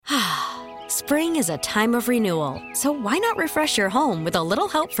Spring is a time of renewal, so why not refresh your home with a little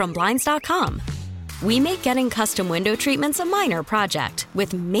help from Blinds.com? We make getting custom window treatments a minor project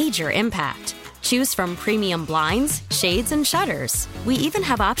with major impact. Choose from premium blinds, shades, and shutters. We even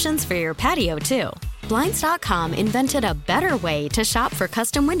have options for your patio, too. Blinds.com invented a better way to shop for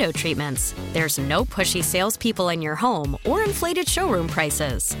custom window treatments. There's no pushy salespeople in your home or inflated showroom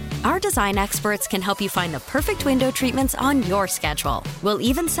prices. Our design experts can help you find the perfect window treatments on your schedule. We'll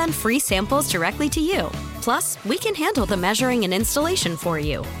even send free samples directly to you. Plus, we can handle the measuring and installation for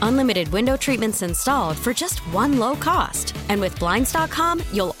you. Unlimited window treatments installed for just one low cost. And with Blinds.com,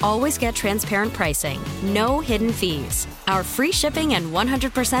 you'll always get transparent pricing. No hidden fees. Our free shipping and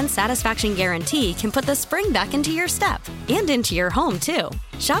 100% satisfaction guarantee can put the spring back into your step and into your home, too.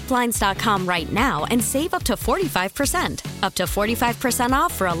 Shop Blinds.com right now and save up to 45%. Up to 45%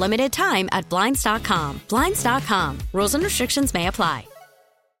 off for a limited time at Blinds.com. Blinds.com. Rules and restrictions may apply.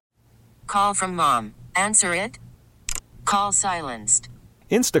 Call from mom. Answer it. Call silenced.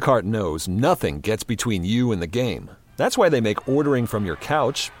 Instacart knows nothing gets between you and the game. That's why they make ordering from your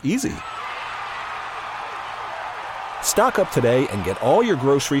couch easy. Stock up today and get all your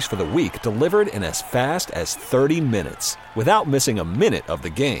groceries for the week delivered in as fast as 30 minutes without missing a minute of the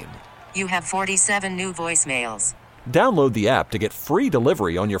game. You have 47 new voicemails. Download the app to get free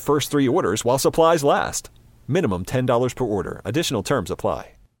delivery on your first 3 orders while supplies last. Minimum $10 per order. Additional terms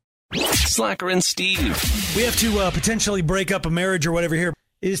apply. Slacker and Steve. We have to potentially break up a marriage or whatever here.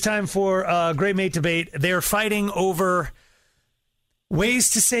 It is time for Great Mate Debate. They're fighting over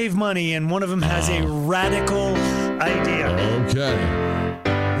ways to save money, and one of them has a radical idea.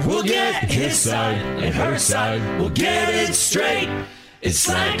 Okay. We'll get his side and her side. We'll get it straight. It's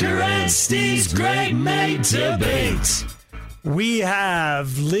Slacker and Steve's Great Mate Debate. We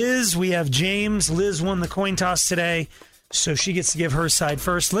have Liz. We have James. Liz won the coin toss today, so she gets to give her side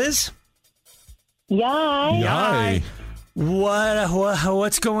first. Liz? Yay. Yay.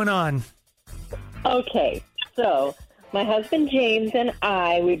 What's going on? Okay, so my husband James and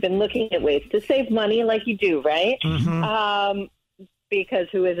we've been looking at ways to save money like you do, right? Mm-hmm. Because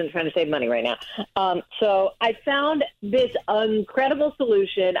who isn't trying to save money right now? So I found this incredible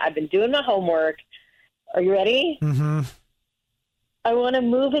solution. I've been doing my homework. Are you ready? Mm-hmm. I want to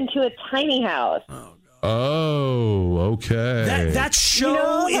move into a tiny house. Oh, okay. That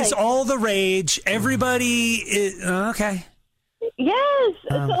show is all the rage. Everybody is okay. Yes.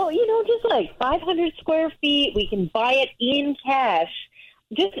 So, just like 500 square feet, we can buy it in cash.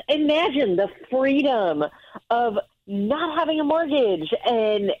 Just imagine the freedom of not having a mortgage.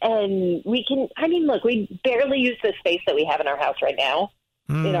 And we can, look, we barely use the space that we have in our house right now,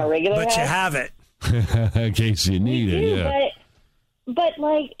 in our regular house. But you have it. In case you need it, yeah. But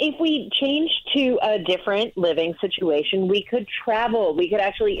if we change to a different living situation, we could travel. We could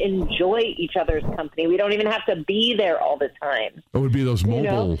actually enjoy each other's company. We don't even have to be there all the time. It would be those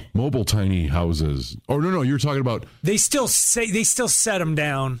mobile tiny houses. Oh no, you're talking about. They still set them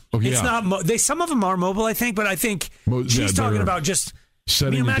down. Okay, it's not. Some of them are mobile, I think, but I think she's talking about just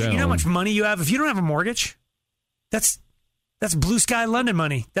setting imagine. down. You know how much money you have if you don't have a mortgage. That's blue sky London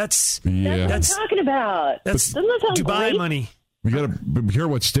money. That's what I'm talking about. That's Doesn't that sound Dubai great? money. You got to be careful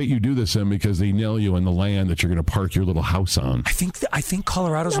what state you do this in because they nail you in the land that you're going to park your little house on. I think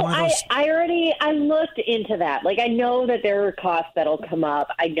Colorado's one of those. I looked into that. I know that there are costs that'll come up.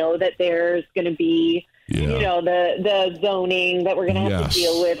 I know that there's going to be, the zoning that we're going to have to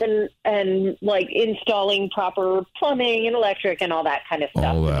deal with and installing proper plumbing and electric and all that kind of stuff.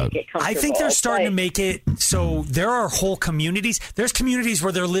 All that. To make it comfortable. I think they're starting to make it so there are whole communities. There's communities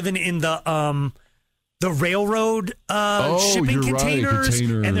where they're living in the railroad shipping containers,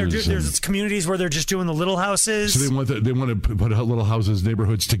 and there's communities where they're just doing the little houses. So they want to put little houses,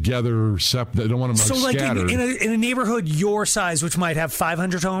 neighborhoods together. They don't want them scattered. In a neighborhood your size, which might have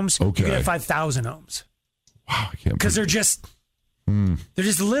 500 homes, you could have 5,000 homes. Wow, I can't. Because they're just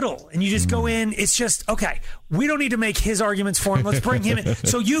little, and you just go in. It's just okay. We don't need to make his arguments for him. Let's bring him in.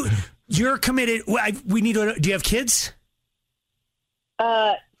 So you're committed. We need to. Do you have kids?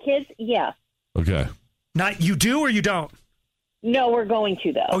 Kids, yeah. Okay. Not you do or you don't? No, we're going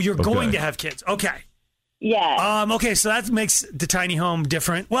to though. Oh, you're going to have kids. Okay. Yeah. Okay, so that makes the tiny home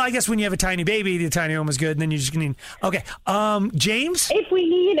different. Well, I guess when you have a tiny baby, the tiny home is good, and then you're just going to okay. James? If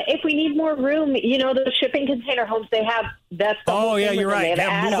we need more room, those shipping container homes they have. That's the whole thing you're right.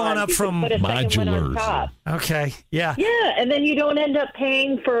 Yeah, move on up from modulars. Okay. Yeah. Yeah, and then you don't end up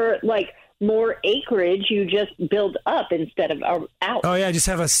paying for more acreage. You just build up instead of out. Oh yeah, just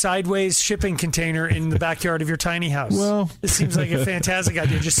have a sideways shipping container in the backyard of your tiny house. Well, this seems like a fantastic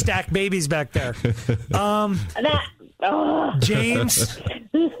idea. Just stack babies back there. James,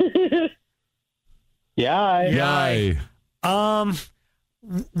 Yay.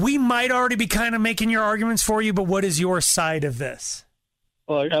 We might already be kind of making your arguments for you, but what is your side of this?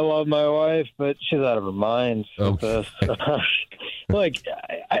 Look, I love my wife, but she's out of her mind with this. Look,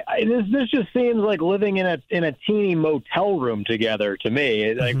 this just seems like living in a teeny motel room together to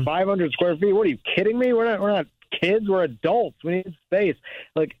me. Like 500 square feet. What are you kidding me? We're not kids. We're adults. We need space.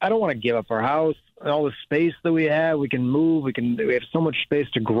 Like, I don't want to give up our house and all the space that we have. We can move. We have so much space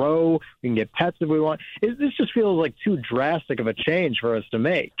to grow. We can get pets if we want. This just feels like too drastic of a change for us to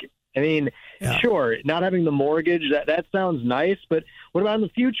make. I mean, sure, not having the mortgage, that sounds nice, but what about in the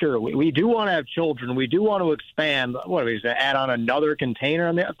future? We do want to have children. We do want to expand. What are we going to add on another container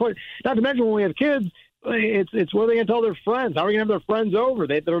on the? Not to mention when we have kids, it's what are they going to tell their friends? How are we going to have their friends over?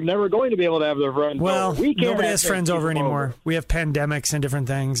 They're never going to be able to have their friends over. Nobody has friends over anymore. We have pandemics and different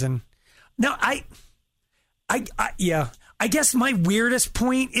things. And no, I guess my weirdest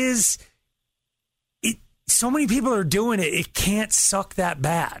point is so many people are doing it. It can't suck that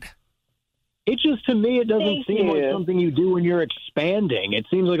bad. It just, to me, it doesn't seem like something you do when you're expanding. It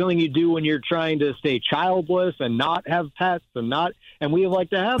seems like something you do when you're trying to stay childless and not have pets and we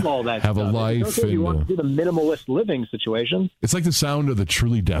like to have all that have stuff. A life. It's okay, you want to do the minimalist living situation. It's like the sound of the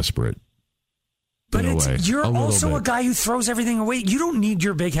truly desperate. But you're also a guy who throws everything away. You don't need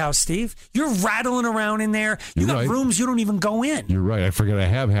your big house, Steve. You're rattling around in there. You got rooms you don't even go in. You're right. I forget I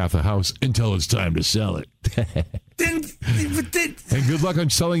have half the house until it's time to sell it. And good luck on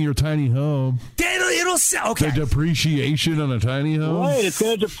selling your tiny home. It'll sell. Okay. The depreciation on a tiny home. Right. It's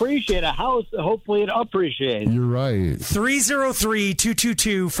going to depreciate. A house, hopefully it appreciates. You're right.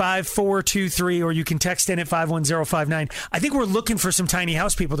 303-222-5423, or you can text in at 51059. I think we're looking for some tiny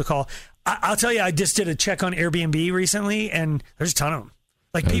house people to call. I'll tell you, I just did a check on Airbnb recently, and there's a ton of them.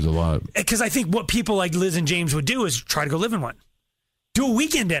 There's a lot. Because I think what people like Liz and James would do is try to go live in one. Do a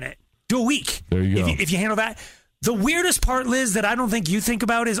weekend in it. Do a week. There you go. If you handle that. The weirdest part, Liz, that I don't think you think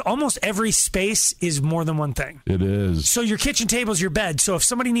about is almost every space is more than one thing. It is. So your kitchen table is your bed. So if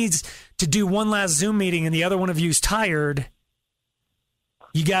somebody needs to do one last Zoom meeting and the other one of you is tired,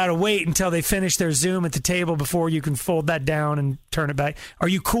 you got to wait until they finish their Zoom at the table before you can fold that down and turn it back. Are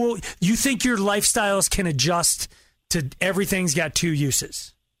you cool? You think your lifestyles can adjust to everything's got two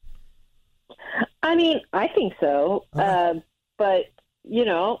uses? I mean, I think so. But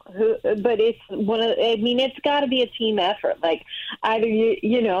it's it's got to be a team effort. Like either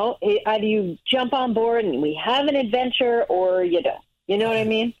you jump on board and we have an adventure, or you don't. You know what I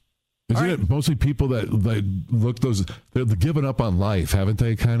mean? Isn't it mostly people that they're giving up on life, haven't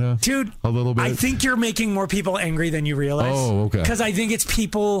they? Kind of, dude. A little bit. I think you're making more people angry than you realize. Oh, okay. Because I think it's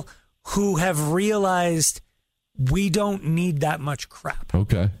people who have realized we don't need that much crap.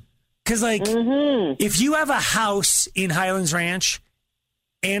 Okay. Because if you have a house in Highlands Ranch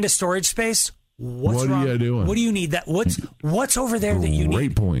and a storage space, what's wrong? What are you doing? What do you need? What's over there that you need?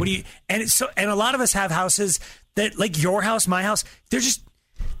 Great point. What do you? And a lot of us have houses that, like your house, my house.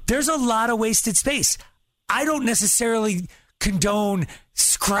 There's a lot of wasted space. I don't necessarily condone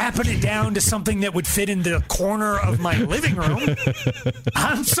scrapping it down to something that would fit in the corner of my living room.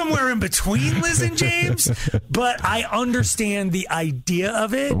 I'm somewhere in between Liz and James, but I understand the idea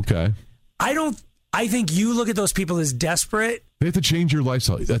of it. Okay. I think you look at those people as desperate. They have to change your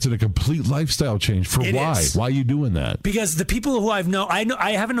lifestyle. That's a complete lifestyle change. For why? Why are you doing that? Because the people who I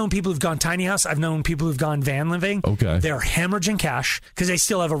haven't known people who've gone tiny house. I've known people who've gone van living. Okay. They're hemorrhaging cash because they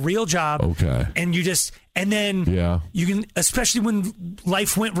still have a real job. Okay. And you can, especially when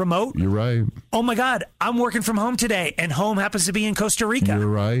life went remote. You're right. Oh my God, I'm working from home today, and home happens to be in Costa Rica. You're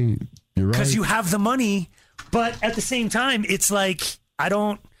right. Because you have the money, but at the same time, it's like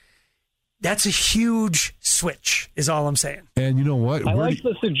that's a huge switch, is all I'm saying. And you know what? I like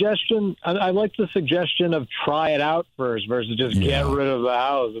the suggestion. I like the suggestion of try it out first versus just get rid of the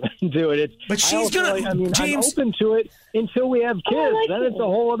house and do it. But she's gonna. James, I'm open to it until we have kids. Then it's a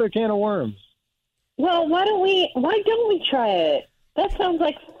whole other can of worms. Well, why don't we try it? That sounds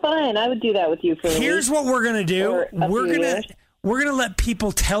like fun. I would do that with you for a week. Here's what we're gonna do. We're going to let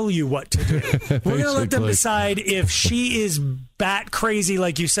people tell you what to do. We're going to let them decide if she is bat crazy,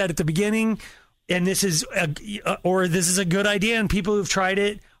 like you said at the beginning, and this is a good idea, and people who've tried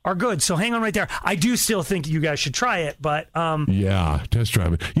it are good. So hang on right there. I do still think you guys should try it, but yeah, test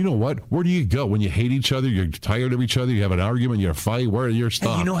drive it. You know what? Where do you go when you hate each other? You're tired of each other. You have an argument. You fight. Where are your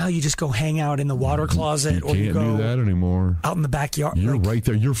stuff? You know how you just go hang out in the water closet, or you can't do that anymore. Out in the backyard. You're right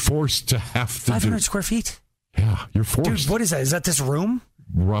there. You're forced to have to 500 square feet. Yeah, you're forced. Dude, what is that? Is that this room?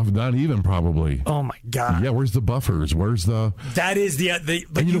 Rough, not even probably. Oh my God. Yeah, where's the buffers? Where's the? That is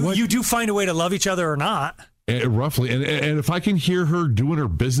but you do find a way to love each other or not. Roughly. And if I can hear her doing her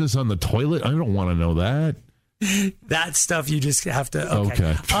business on the toilet, I don't want to know that. That stuff you just have to.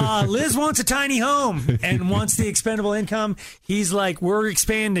 Okay. Liz wants a tiny home and wants the expendable income. He's like, we're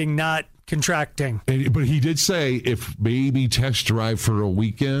expanding, not contracting. But he did say if maybe test drive for a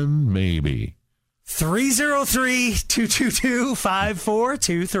weekend, maybe.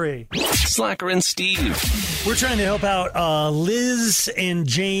 303-222-5423. Slacker and Steve. We're trying to help out Liz and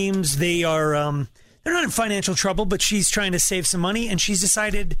James. They are they're not in financial trouble, but she's trying to save some money, and she's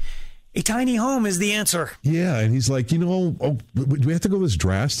decided a tiny home is the answer. Yeah, and he's like, do we have to go this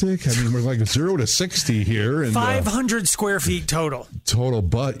drastic? I mean, we're like 0 to 60 here. And 500 square feet total. Total,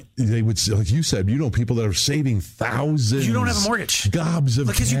 but they would, like you said, people that are saving thousands. You don't have a mortgage. Gobs of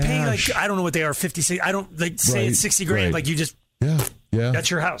because cash. You pay, I don't know what they are, 56. I don't, say it's 60 grand. Right. Like, you just, yeah.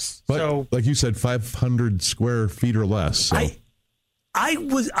 That's your house. But, so, like you said, 500 square feet or less. So.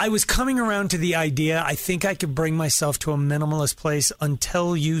 I was coming around to the idea, I think I could bring myself to a minimalist place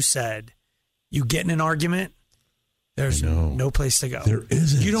until you said, you get in an argument, there's no place to go. There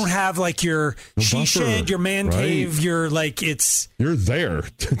isn't. You don't have like your she shed, your man cave, you're there.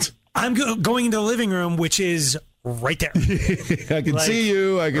 I'm going into the living room, which is right there. I can see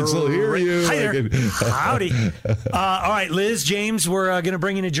you. I can still hear you. Hi there. Howdy. All right, Liz, James, we're going to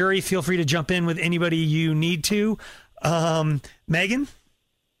bring in a jury. Feel free to jump in with anybody you need to. Megan?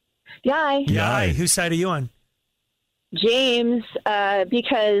 Yay. Whose side are you on? James,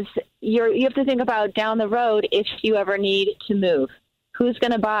 because you have to think about down the road if you ever need to move. Who's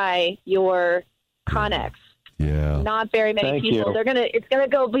going to buy your Connex? Yeah. Not very many Thank people. you.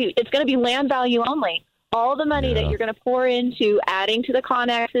 It's going to be land value only. All the money that you're going to pour into adding to the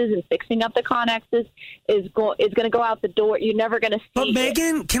Connexes and fixing up the Connexes is going to go out the door. You're never going to see But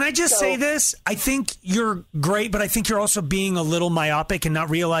Megan, can I just say this? I think you're great, but I think you're also being a little myopic and not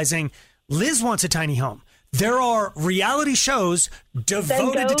realizing Liz wants a tiny home. There are reality shows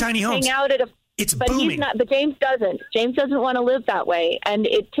devoted to tiny homes. Hang out it's but booming. He's not, but James doesn't. James doesn't want to live that way, and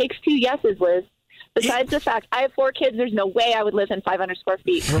it takes 2 yeses, Liz. Besides the fact, I have 4 kids. There's no way I would live in 500 square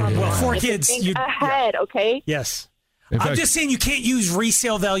feet. Well, 4 kids. Think ahead, okay? Yes. I'm just saying you can't use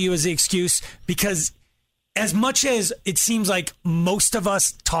resale value as the excuse because as much as it seems like most of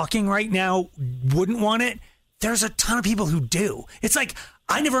us talking right now wouldn't want it, there's a ton of people who do. It's like,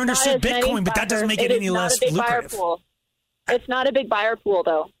 I never understood Bitcoin, but that doesn't make it any less lucrative. It's not a big buyer pool,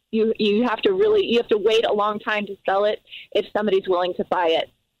 though. You have to wait a long time to sell it if somebody's willing to buy it.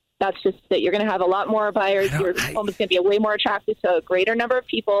 That's just that you're going to have a lot more buyers. Your home is going to be way more attractive to a greater number of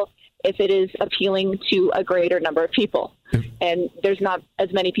people if it is appealing to a greater number of people. And there's not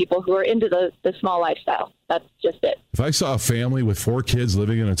as many people who are into the small lifestyle. That's just it. If I saw a family with 4 kids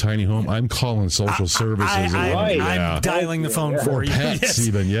living in a tiny home, I'm calling social services. I'm dialing the phone for you. Pets,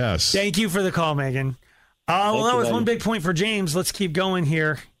 even, yes. Thank you for the call, Megan. That was one big point for James. Let's keep going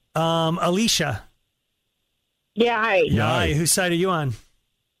here. Alicia. Yeah, hi. Hi. Whose side are you on?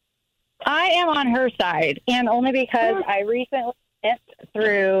 I am on her side, and only because I recently went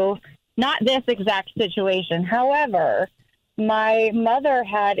through not this exact situation. However, my mother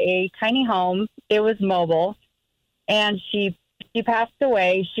had a tiny home. It was mobile, and she passed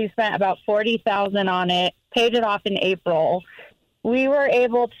away. She spent about $40,000 on it, paid it off in April. We were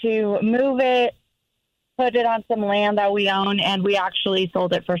able to move it, put it on some land that we own, and we actually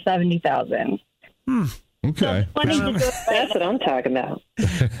sold it for $70,000. Okay. That's what I'm talking about.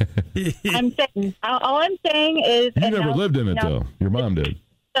 All I'm saying is... You never lived in it, though. Your mom did.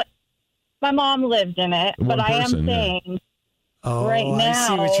 My mom lived in it, but I am saying right now... I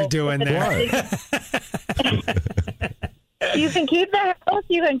see what you're doing there. You can keep the house,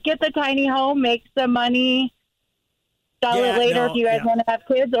 you can get the tiny home, make some money, sell it later if you guys want to have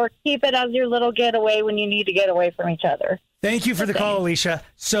kids, or keep it as your little getaway when you need to get away from each other. Thank you for the call, Alicia.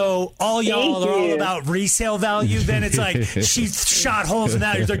 So all y'all are all about resale value. Then it's like she shot holes in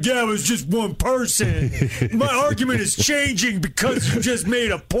that. He's like, yeah, it was just one person. My argument is changing because you just made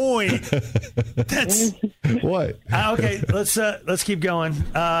a point. That's what? Okay, let's keep going.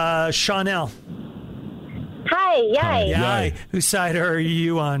 Chanel. Hi, yay. Hi. Whose side are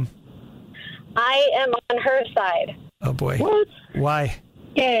you on? I am on her side. Oh boy. What? Why?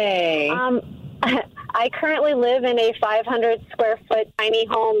 Yay. I currently live in a 500 square foot tiny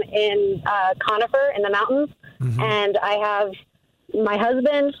home in Conifer in the mountains. Mm-hmm. And I have my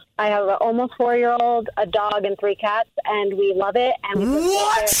husband, I have an almost 4-year-old, a dog, and 3 cats, and we love it. And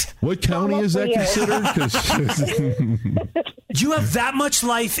what? What county is that considered? You have that much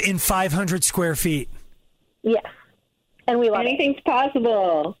life in 500 square feet? Yes. And we love Anything's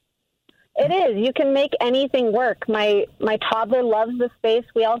possible. It is. You can make anything work. My toddler loves the space.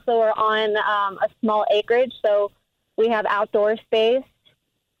 We also are on a small acreage, so we have outdoor space.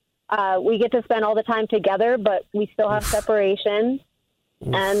 We get to spend all the time together, but we still have separation.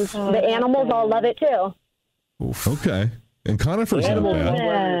 And the animals all love it, too. Okay. And conifers not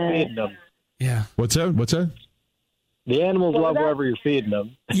bad. Yeah. What's that? The animals love wherever you're feeding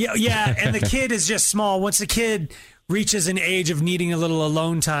them. Yeah, and the kid is just small. Once the kid reaches an age of needing a little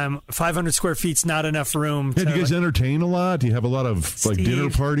alone time, 500 square feet's not enough room. Yeah, do you guys entertain a lot? Do you have a lot of dinner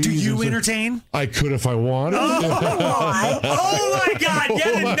parties? Do you entertain? I could if I wanted. Oh my God!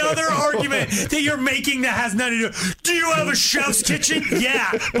 Yet another argument that you're making that has nothing to do. Do you have a chef's kitchen?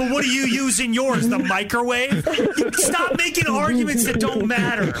 Yeah, but what do you use in yours? The microwave? Stop making arguments that don't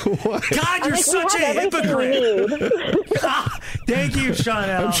matter. God, you're such a hypocrite. Thank you,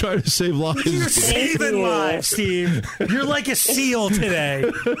 Chanel. I'm trying to save lives. You're saving lives, Steve. You're like a seal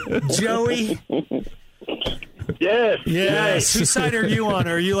today. Joey? Yes. Whose side are you on?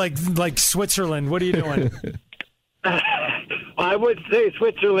 Or are you like Switzerland? What are you doing? I would say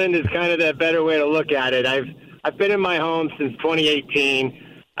Switzerland is kind of the better way to look at it. I've been in my home since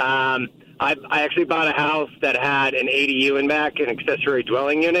 2018. I actually bought a house that had an ADU in back, an accessory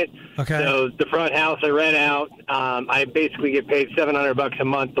dwelling unit. Okay. So the front house I rent out. I basically get paid $700 a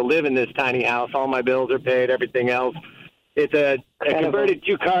month to live in this tiny house. All my bills are paid, everything else. It's a converted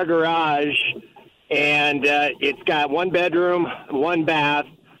 2-car garage, and it's got 1 bedroom, 1 bath.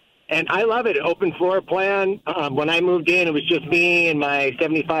 And I love it. Open floor plan. When I moved in, it was just me and my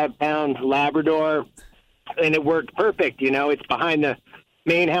 75-pound Labrador, and it worked perfect. You know, it's behind the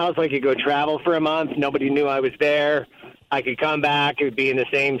main house. I could go travel for a month. Nobody knew I was there. I could come back. It would be in the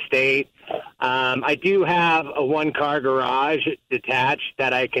same state. I do have a 1-car garage detached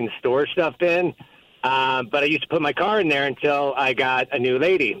that I can store stuff in. But I used to put my car in there until I got a new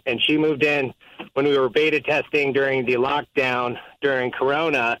lady. And she moved in when we were beta testing during the lockdown during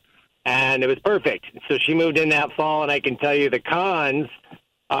Corona. And it was perfect. So she moved in that fall. And I can tell you the cons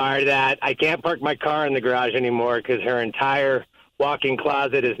are that I can't park my car in the garage anymore because her entire walk-in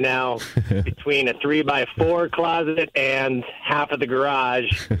closet is now between a 3x4 closet and half of the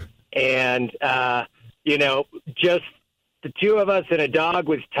garage. And, just the 2 of us and a dog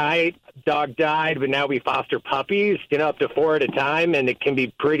was tight. Dog died, but now we foster puppies, up to 4 at a time, and it can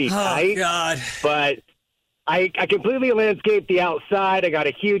be pretty tight. Oh, God. But I completely landscaped the outside. I got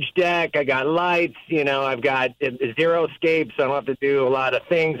a huge deck. I got lights. I've got zero escapes, so I don't have to do a lot of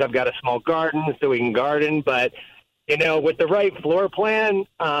things. I've got a small garden so we can garden, but with the right floor plan,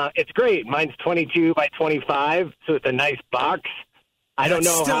 it's great. Mine's 22 by 25, so it's a nice box. I don't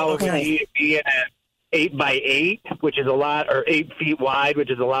know how it would be in an 8 by 8, which is a lot, or 8 feet wide, which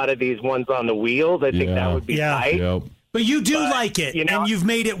is a lot of these ones on the wheels. I think that would be tight. Yep. But you do like it, and you've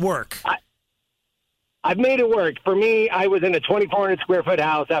made it work. I've made it work. For me, I was in a 2,400 square foot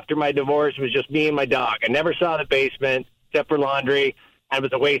house after my divorce. It was just me and my dog. I never saw the basement except for laundry, and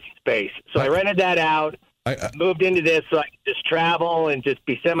it was a waste of space. So I rented that out. I moved into this so I could just travel and just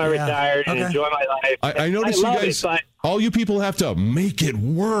be semi-retired and enjoy my life. I noticed you guys, all you people have to make it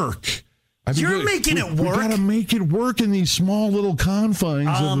work. You're making it work. We got to make it work in these small little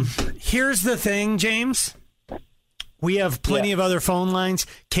confines. Here's the thing, James. We have plenty of other phone lines.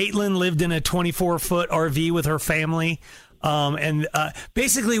 Caitlin lived in a 24-foot RV with her family. And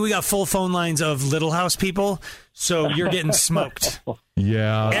basically, we got full phone lines of Little House people. So you're getting smoked.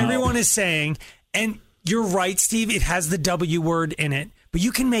 Yeah. Everyone is saying, and you're right, Steve, it has the W word in it, but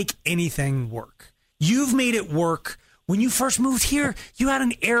you can make anything work. You've made it work. When you first moved here, you had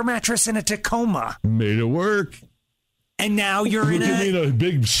an air mattress and a Tacoma. Made it work. And now you're in a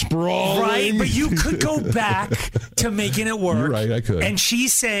big sprawl. Right, but you could go back to making it work. You're right, I could. And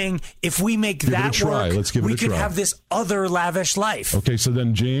she's saying, if we make that work, we could have this other lavish life. Okay, so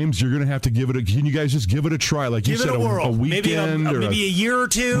then, James, you're going to have to give it can you guys just give it a try? Like you said, a weekend? Maybe a year or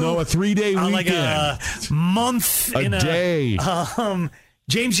two? No, a 3-day weekend. Like a month. A day.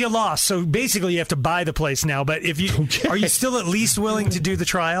 James, you lost. So basically, you have to buy the place now. But are you still at least willing to do the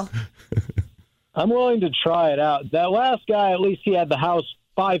trial? I'm willing to try it out. That last guy, at least he had the house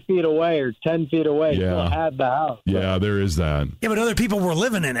 5 feet away or 10 feet away. Yeah. Still had the house. Yeah, there is that. Yeah, but other people were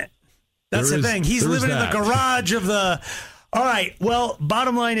living in it. That's the thing. He's living in the garage of the... All right. Well,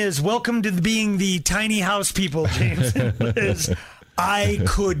 bottom line is, welcome to being the tiny house people, James and Liz. I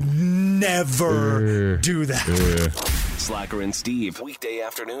could never do that. Slacker and Steve, weekday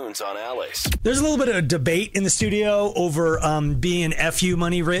afternoons on Alice. There's a little bit of debate in the studio over being FU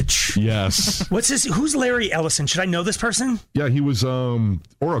money rich. Yes. What's this? Who's Larry Ellison? Should I know this person? Yeah, he was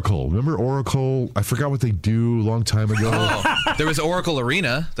Oracle. Remember Oracle? I forgot what they do a long time ago. Oh, there was Oracle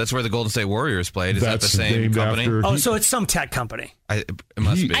Arena. That's where the Golden State Warriors played. Is that the same company? So it's some tech company. It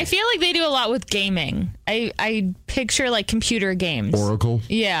must be. I feel like they do a lot with gaming. I picture like computer games. Oracle?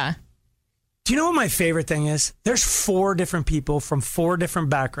 Yeah. Do you know what my favorite thing is? There's 4 different people from 4 different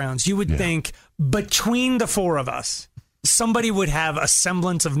backgrounds. You would think between the 4 of us, somebody would have a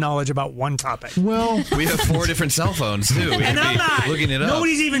semblance of knowledge about one topic. Well, we have 4 different cell phones, too. And I'm not looking it up.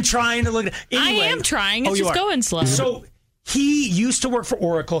 Nobody's even trying to look at it. Anyway, I am trying. It's just going slow. So he used to work for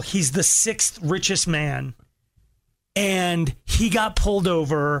Oracle. He's the 6th richest man. And he got pulled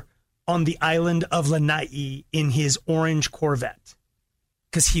over on the island of Lanai in his orange Corvette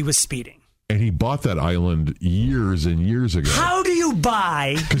because he was speeding. And he bought that island years and years ago. How do you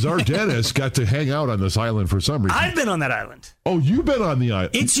buy? Because our dentist got to hang out on this island for some reason. I've been on that island. Oh, you've been on the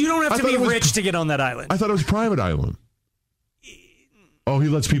island. You don't have to be rich to get on that island. I thought it was a private island. Oh, he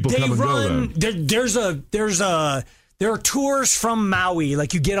lets people come and go then. There are tours from Maui,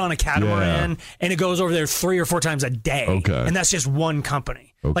 like you get on a catamaran and it goes over there 3 or 4 times a day. Okay. And that's just one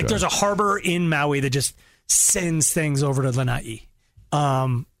company. Okay. Like there's a harbor in Maui that just sends things over to Lanai.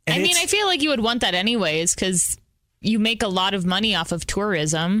 I feel like you would want that anyways because you make a lot of money off of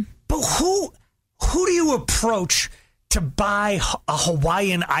tourism. But who do you approach to buy a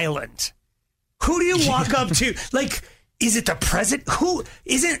Hawaiian island? Who do you walk up to? Like, is it the president? Who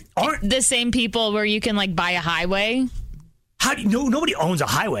isn't? Aren't the same people where you can like buy a highway? How do you know? Nobody owns a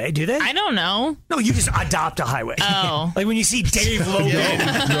highway, do they? I don't know. No, you just adopt a highway. Oh. Like when you see Dave Logan.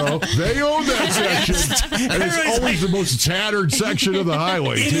 No, they own that section. And it's always the most tattered section of the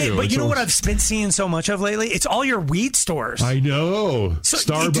highway, too. But you know what I've been seeing so much of lately? It's all your weed stores. I know. So,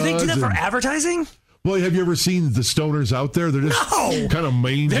 Starbucks. Do they do that for advertising? Well, have you ever seen the stoners out there? They're just kind of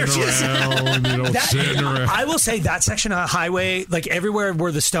mangling around, sitting around. I will say that section of the highway, like everywhere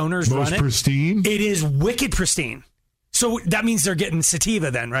where the stoners run it. Most pristine? It is wicked pristine. So that means they're getting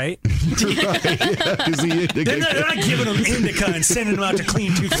sativa then, right? They're not giving them indica and sending them out to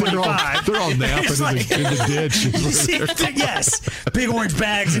clean 225. They're all napping in the ditch. Yes. Big orange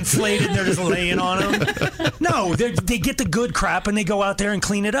bags inflated and they're just laying on them. No, they get the good crap and they go out there and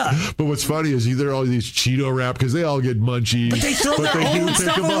clean it up. But what's funny is either all these Cheeto wrap, because they all get munchy. But they throw their own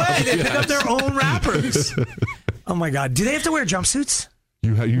stuff away. They pick up their own wrappers. Oh, my God. Do they have to wear jumpsuits?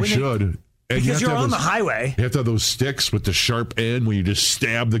 You should. Because you're on the highway. You have to have those sticks with the sharp end where you just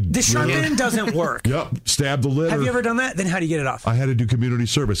stab the... The sharp end doesn't work. Yep, stab the litter. Have you ever done that? Then how do you get it off? I had to do community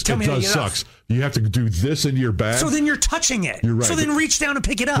service. Tell me how you get it sucks. You have to do this into your bag. So then you're touching it. You're right. So then reach down and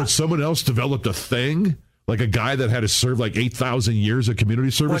pick it up. But someone else developed a thing, like a guy that had to serve like 8,000 years of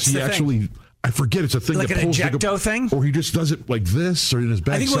community service. What's the thing? I forget, it's a thing like that an pulls ejecto thing? Or he just does it like this or in his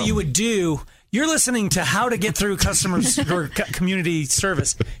bag. I think what you would do, you're listening to how to get through customers or community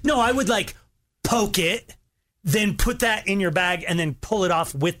service. No, I would poke it, then put that in your bag, and then pull it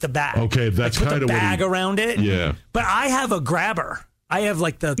off with the bag. Okay, that's kind of what bag around it. Yeah, but I have a grabber. I have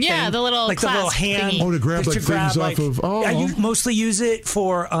the thing, the little the little hand. Thingy. Oh, to grab things off of. Oh, I mostly use it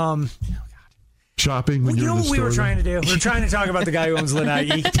for shopping. When you know what we were trying to do? We were trying to talk about the guy who owns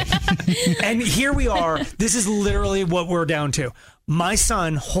Lanai. And here we are. This is literally what we're down to. My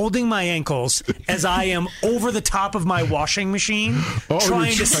son holding my ankles as I am over the top of my washing machine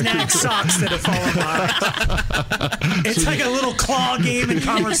trying to snag socks that have fallen by. It's like a little claw game in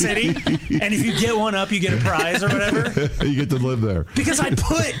Commerce City. And if you get one up, you get a prize or whatever. You get to live there. Because I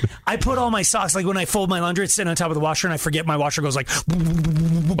put all my socks, like when I fold my laundry, it's sitting on top of the washer and I forget my washer goes like...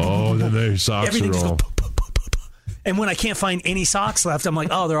 Oh, then the socks everything are all... Just goes, and when I can't find any socks left, I'm like,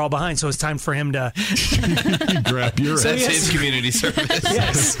 oh, they're all behind. So it's time for him to grab your ass. That's his community service.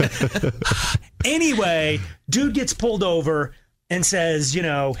 Yes. Anyway, dude gets pulled over and says,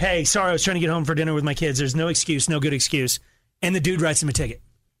 hey, sorry, I was trying to get home for dinner with my kids. There's no excuse, no good excuse. And the dude writes him a ticket.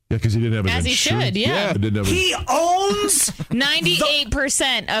 Yeah, because he didn't have As he should, yeah. He owns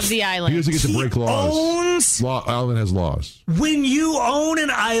 98% of the island. He doesn't get to break laws. Island has laws. When you own an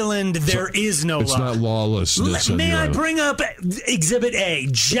island, there is no law. It's not lawlessness. May I bring up Exhibit A,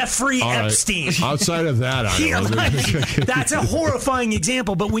 Jeffrey Epstein. Outside of that, that's a horrifying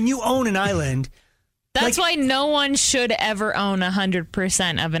example. But when you own an island... That's why no one should ever own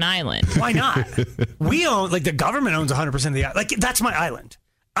 100% of an island. Why not? We own, the government owns 100% of the island. That's my island.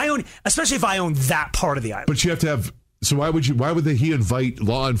 I own, especially if I own that part of the island. But you have to have. So why would he invite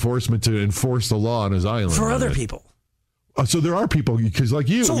law enforcement to enforce the law on his island? For other people. So there are people, because like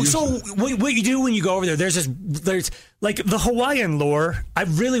you. So what you do when you go over there, there's like the Hawaiian lore. I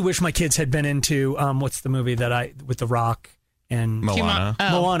really wish my kids had been into, what's the movie with The Rock and Moana.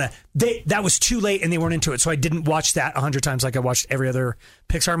 Moana. That was too late and they weren't into it. So I didn't watch that 100 times like I watched every other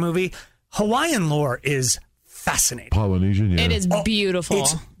Pixar movie. Hawaiian lore is fascinating. Polynesian, yeah. It is beautiful.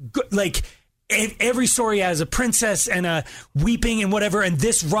 It's good. Like, every story has a princess and a weeping and whatever, and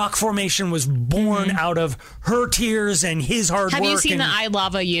this rock formation was born out of her tears and his hard work. Have you seen the I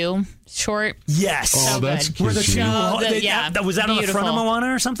Lava You short? Yes. Oh, so that's good. cute. Was that on the front of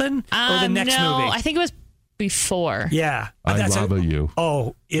Moana or something? Or the next movie? I think it was before. Yeah. I Lava You.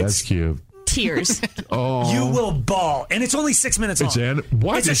 Oh, that's cute. Tears. You will bawl, and it's only 6 minutes long.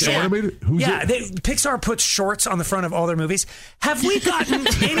 It's animated? Who's it? Pixar puts shorts on the front of all their movies. Have we gotten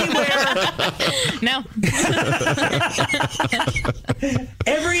anywhere? No.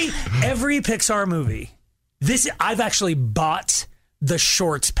 Every Pixar movie. I've actually bought the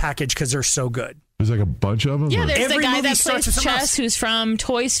shorts package because they're so good. There's like a bunch of them? Yeah, there's Every the guy movie that starts with plays something chess else. who's from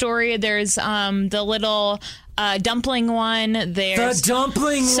Toy Story. There's the little dumpling one. There's the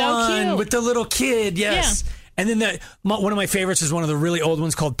dumpling one cute. with the little kid, yes. Yeah. And then one of my favorites is one of the really old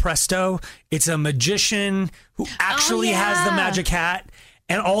ones called Presto. It's a magician who actually has the magic hat,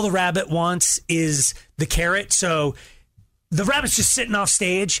 and all the rabbit wants is the carrot. So the rabbit's just sitting off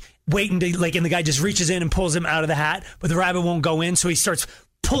stage waiting to, and the guy just reaches in and pulls him out of the hat, but the rabbit won't go in, so he starts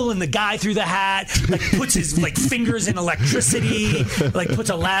pulling the guy through the hat, puts his fingers in electricity, puts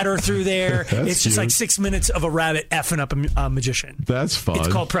a ladder through there. It's just 6 minutes of a rabbit effing up a magician. That's fun. It's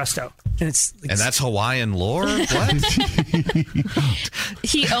called Presto. And that's Hawaiian lore? What?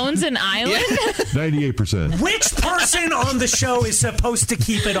 He owns an island? 98%. Which person on the show is supposed to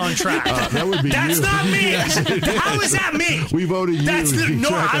keep it on track? That would be That's you. not me. Yes, How is that me? We voted you. No,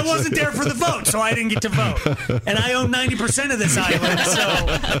 I wasn't there for the vote, so I didn't get to vote. And I own 90% of this island, so...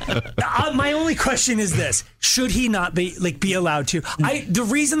 my only question is this: should he not be allowed to? The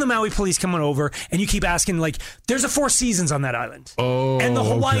reason the Maui police come on over and you keep asking, there's a 4 seasons on that island. Oh, and the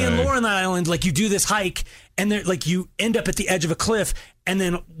Hawaiian lore on that island, you do this hike and you end up at the edge of a cliff, and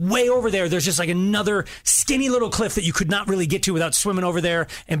then way over there's just another skinny little cliff that you could not really get to without swimming over there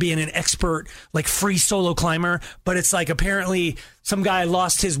and being an expert free solo climber. But it's apparently some guy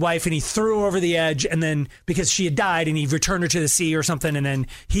lost his wife and he threw her over the edge, and then because she had died and he returned her to the sea or something, and then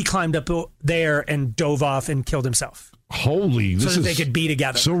he climbed up there and dove off and killed himself. Holy, so that they could be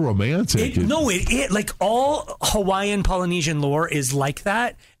together. So romantic. All Hawaiian Polynesian lore is like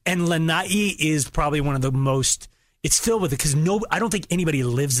that, and Lanai is probably one of the most. It's filled with it because I don't think anybody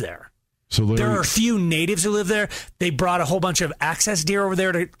lives there. So there are a few natives who live there. They brought a whole bunch of access deer over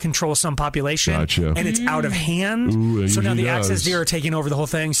there to control some population. Gotcha. And it's out of hand. Ooh, so now the access deer are taking over the whole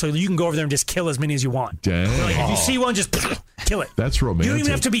thing. So you can go over there and just kill as many as you want. Dang. If you see one, just kill it. That's romantic. You don't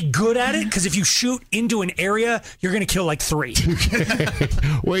even have to be good at it, because if you shoot into an area, you're going to kill 3.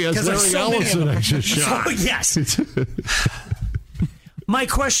 Wait, that's Larry Ellison I just shot. So, yes. My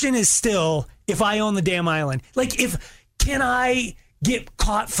question is still, if I own the damn island, can I get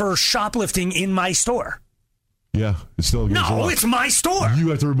caught for shoplifting in my store? Yeah, it's still against the law. No, it's my store. You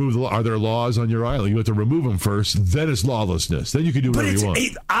have to remove are there laws on your island? You have to remove them first, then it's lawlessness. Then you can do whatever you want.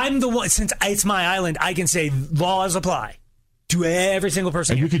 I'm the one, since it's my island, I can say laws apply to every single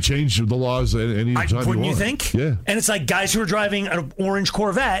person. And you can change the laws any time you want. Wouldn't you think? Yeah. And it's guys who are driving an orange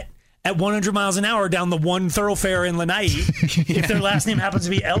Corvette at 100 miles an hour down the one thoroughfare in Lanai. If their last name happens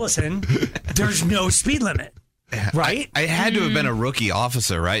to be Ellison, there's no speed limit. Right? I had to have been a rookie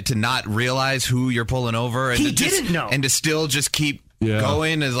officer, right? To not realize who you're pulling over. And he didn't know. And to still just keep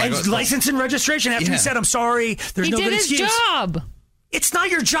going. And license and registration. After he said, I'm sorry, there's no good excuse. He did his job. It's not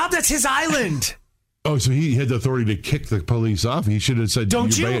your job. That's his island. Oh, so he had the authority to kick the police off. He should have said,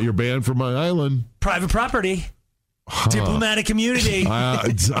 you're banned from my island. Private property. Diplomatic immunity.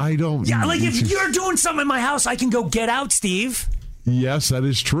 I don't... Yeah, if you're doing something in my house, I can go get out, Steve. Yes, that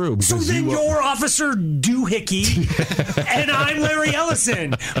is true. So then you're Officer Doohickey, and I'm Larry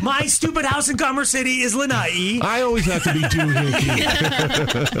Ellison. My stupid house in Commerce City is Lanai. I always have to be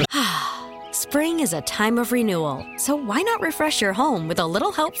Doohickey. Spring is a time of renewal, so why not refresh your home with a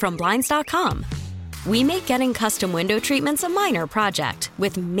little help from Blinds.com? We make getting custom window treatments a minor project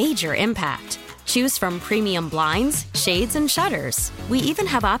with major impact. Choose from premium blinds, shades, and shutters. We even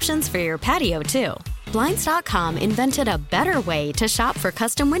have options for your patio, too. Blinds.com invented a better way to shop for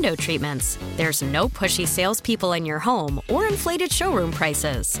custom window treatments. There's no pushy salespeople in your home or inflated showroom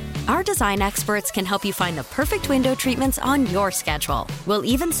prices. Our design experts can help you find the perfect window treatments on your schedule. We'll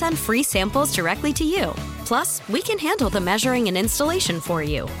even send free samples directly to you. Plus, we can handle the measuring and installation for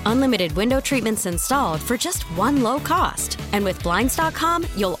you. Unlimited window treatments installed for just one low cost. And with Blinds.com,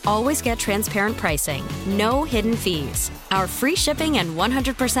 you'll always get transparent pricing. No hidden fees. Our free shipping and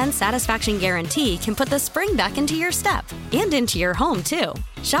 100% satisfaction guarantee can put the spring back into your step and into your home, too.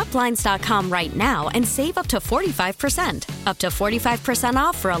 Shop Blinds.com right now and save up to 45%. Up to 45%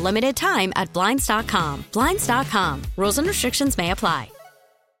 off for a limited time at Blinds.com. Blinds.com. Rules and restrictions may apply.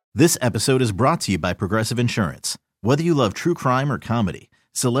 This episode is brought to you by Progressive Insurance. Whether you love true crime or comedy,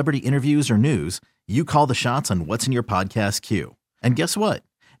 celebrity interviews or news, you call the shots on what's in your podcast queue. And guess what?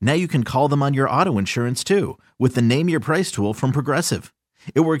 Now you can call them on your auto insurance too with the Name Your Price tool from Progressive.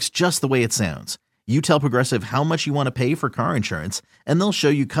 It works just the way it sounds. You tell Progressive how much you want to pay for car insurance, and they'll show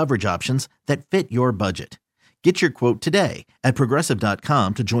you coverage options that fit your budget. Get your quote today at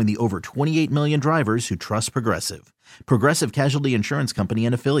Progressive.com to join the over 28 million drivers who trust Progressive. Progressive Casualty Insurance Company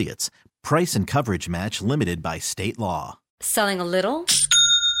and Affiliates. Price and coverage match limited by state law. Selling a little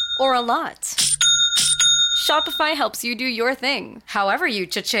or a lot? Shopify helps you do your thing, however you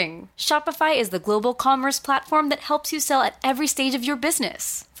cha-ching. Shopify is the global commerce platform that helps you sell at every stage of your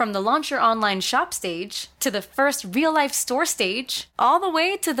business. From the launch your online shop stage, to the first real-life store stage, all the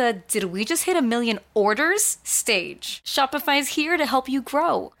way to the did we just hit 1 million orders stage. Shopify's here to help you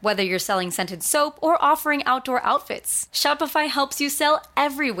grow. Whether you're selling scented soap or offering outdoor outfits, Shopify helps you sell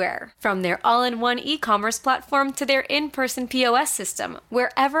everywhere. From their all-in-one e-commerce platform to their in-person POS system,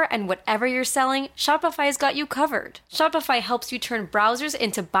 wherever and whatever you're selling, Shopify's got you covered. Shopify helps you turn browsers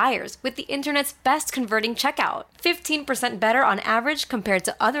into buyers with the internet's best converting checkout. 15% better on average compared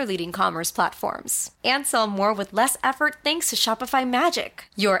to other leading commerce platforms. And sell more with less effort thanks to Shopify Magic,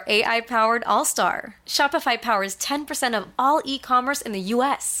 your AI-powered all-star. Shopify powers 10% of all e-commerce in the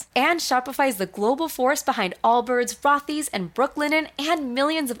U.S. And Shopify is the global force behind Allbirds, Rothy's, and Brooklinen, and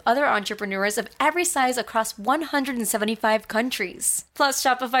millions of other entrepreneurs of every size across 175 countries. Plus,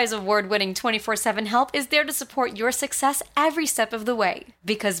 Shopify's award-winning 24/7 help is there to support your success every step of the way.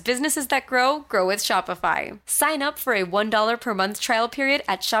 Because businesses that grow with Shopify. Sign up for a $1 per month trial period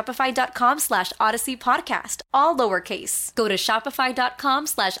at Shopify.com/Odyssey Podcast, all lowercase. Go to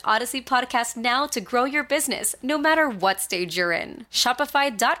Shopify.com/Odyssey Podcast now to grow your business, no matter what stage you're in.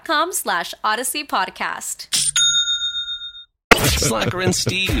 Shopify.com/Odyssey Podcast. Slacker and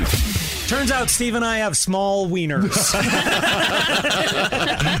Steve. Turns out Steve and I have small wieners.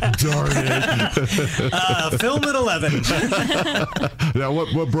 Darn it. Film at 11. Now,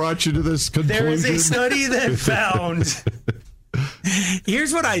 what brought you to this conclusion? There is a study that found...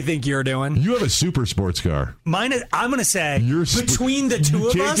 Here's what I think you're doing. You have a super sports car. Mine is, I'm going to say, between the two of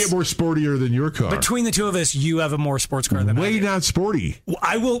us... You can't get more sportier than your car. Between the two of us, you have a more sports car than I do. Way not sporty.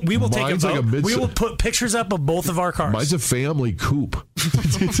 We will take a vote. We will put pictures up of both of our cars. Mine's a family coupe.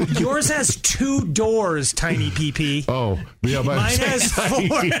 Yours has 2 doors, tiny PP. Oh, yeah. Mine has 4.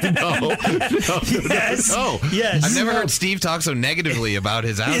 No. Yes. I've never heard Steve talk so negatively about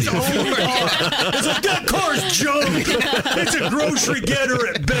his Audi before. It's like, that car's junk. It's a grocery getter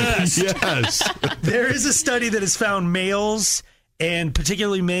at best. Yes. There is a study that has found males, and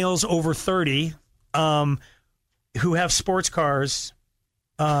particularly males over 30, who have sports cars,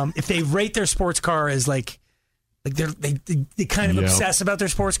 if they rate their sports car as they kind of obsess about their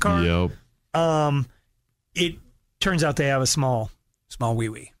sports car. Yep. It turns out they have a small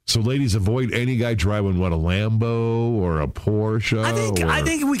wee-wee. So, ladies, avoid any guy driving, a Lambo or a Porsche? I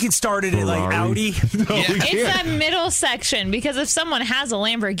think we can start it at, Audi. It's that middle section, because if someone has a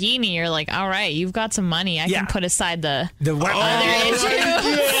Lamborghini, you're like, all right, you've got some money. I can put aside the other issues.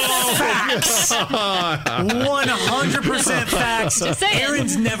 Facts. 100% facts.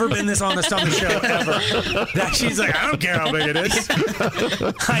 Erin's never been this honest on the show, ever. She's like, I don't care how big it is.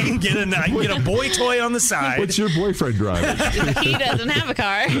 I can get a boy toy on the side. What's your boyfriend driving? He doesn't have a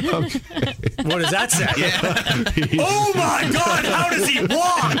car. Okay. What does that say? Yeah. Oh my God! How does he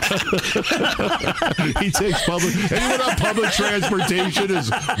walk? He takes anyone on public transportation is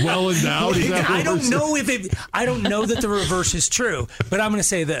well endowed. I don't know I don't know that the reverse is true, but I'm going to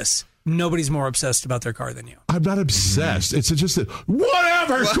say this. Nobody's more obsessed about their car than you. I'm not obsessed. It's just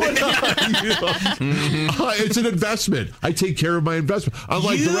whatever. It's an investment. I take care of my investment.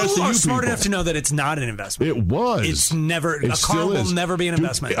 Unlike the rest of you are smart enough to know that it's not an investment. It was. It's never. A car will never be an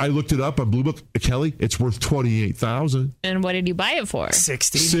investment. I looked it up on Blue Book. Kelly, it's worth $28,000. And what did you buy it for?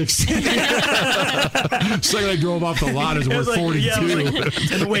 $60. Second I drove off the lot, it's worth $42. Yeah,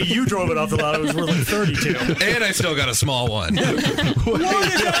 and the way you drove it off the lot, it was worth $32. And I still got a small one. What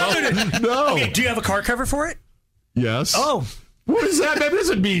is happening? No. Okay, do you have a car cover for it? Yes. Oh. What is that? That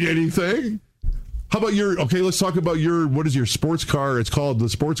doesn't mean anything. How about let's talk about what is your sports car? It's called the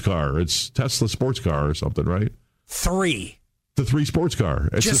sports car. It's Tesla sports car or something, right? 3. The 3 sports car.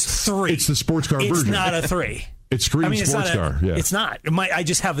 It's just 3. It's the sports car version. It's not a 3. It screams sports car. Yeah. It's not. I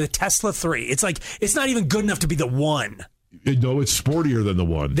just have the Tesla 3. It's like, it's not even good enough to be the 1. No, it's sportier than the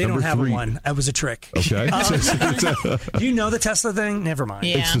 1. They Number don't have 3. a 1. That was a trick. Okay. Do you know the Tesla thing? Never mind.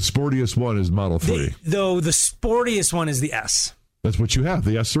 Yeah. It's the sportiest one is Model 3. Though the sportiest one is the S. That's what you have,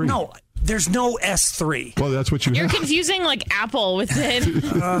 the S3. No, there's no S3. Well, that's what you have. You're confusing like Apple with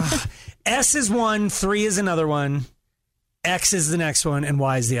it. S is one, 3 is another one, X is the next one, and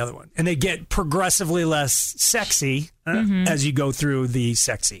Y is the other one. And they get progressively less sexy as you go through the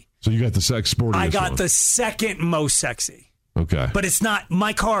sexy. So you got the sportiest I got one. the second most sexy. Okay. But it's not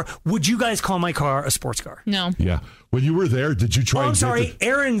my car. Would you guys call my car a sports car? No. Yeah. When you were there, did you try? I'm sorry.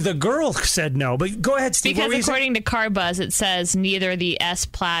 Erin, the girl, said no. But go ahead, Steve. Because according to Car Buzz, it says neither the S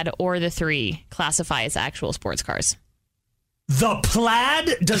Plaid or the 3 classify as actual sports cars. The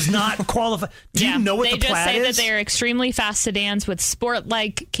Plaid does not qualify. Do you know what the Plaid is? They just say that they are extremely fast sedans with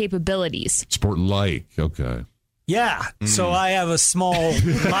sport-like capabilities. Sport-like. Okay. Yeah, so I have a small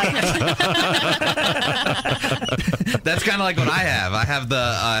light. That's kind of like what I have. I have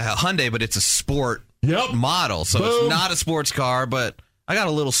the Hyundai, but it's a sport model. So it's not a sports car, but I got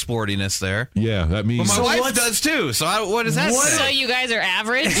a little sportiness there. Yeah, that means... Well, my wife does too, so what does that say? So you guys are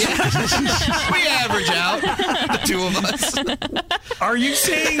average? We average out, the 2 of us. Are you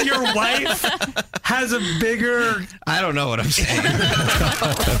saying your wife has a bigger... I don't know what I'm saying.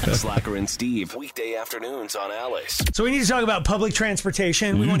 Slacker and Steve, weekday afternoons on Alice. So we need to talk about public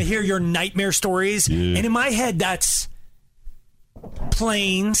transportation. We want to hear your nightmare stories. Yeah. And in my head, that's...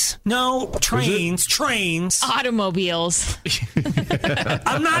 planes. No, trains. Automobiles.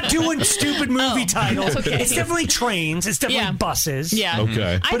 I'm not doing stupid movie titles. Okay. It's definitely trains. It's definitely buses. Yeah.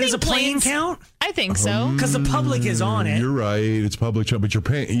 Okay. But does a plane count? I think so. Because the public is on it. You're right. It's public, but you're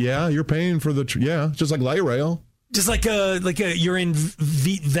paying. Yeah, you're paying for the. Just like light rail. Just like you're in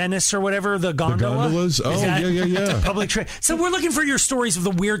Venice or whatever, the gondola. The gondolas. Oh, yeah. Public train. So we're looking for your stories of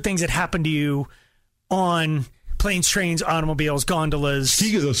the weird things that happened to you on planes, trains, automobiles, gondolas.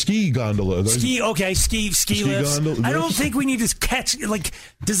 Ski gondola. Ski lifts. Gondola. I don't think we need to catch,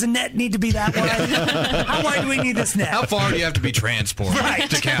 does the net need to be that wide? How wide do we need this net? How far do you have to be transported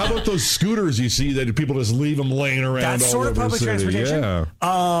to count? How about those scooters you see that people just leave them laying around That's all sort over of public the city? transportation.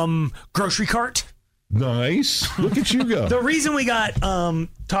 Yeah. Grocery cart. Nice. Look at you go. The reason we got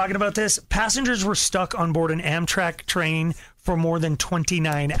talking about this, passengers were stuck on board an Amtrak train for more than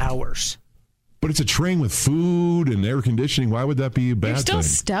 29 hours. But it's a train with food and air conditioning. Why would that be a bad thing? You're still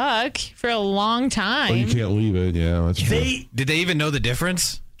stuck for a long time. Oh, you can't leave it. Yeah, that's true. Did they even know the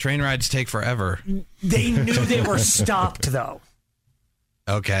difference? Train rides take forever. They knew they were stopped, though.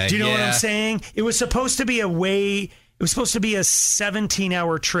 Okay. Do you know what I'm saying? It was supposed to be a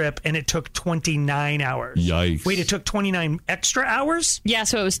 17-hour trip, and it took 29 hours. Yikes. Wait, it took 29 extra hours? Yeah,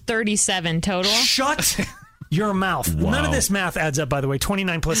 so it was 37 total. Shut your mouth. Wow. None of this math adds up, by the way.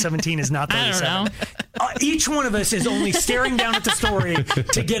 29 plus 17 is not 37. I don't know. Each one of us is only staring down at the story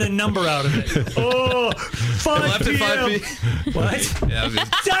to get a number out of it. Oh, 5 p.m. What? Yeah,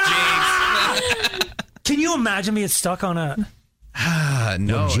 Can you imagine being stuck on a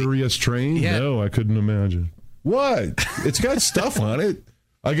no luxurious train? Yeah. No, I couldn't imagine. What? It's got stuff on it.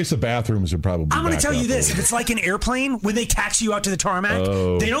 I guess the bathrooms are probably. I'm going to tell you this: if it's like an airplane, when they taxi you out to the tarmac,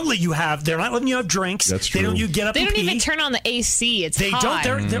 they don't let you have. They're not letting you have drinks. That's true. They don't. You get up. They and don't pee. even turn on the AC. It's They hot.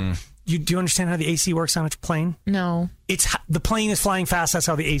 don't. Do you understand how the AC works on a plane? No. It's the plane is flying fast. That's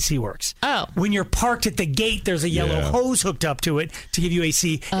how the AC works. Oh. When you're parked at the gate, there's a yellow hose hooked up to it to give you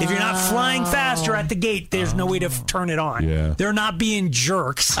AC. If you're not flying fast or at the gate, there's no way to turn it on. Yeah. They're not being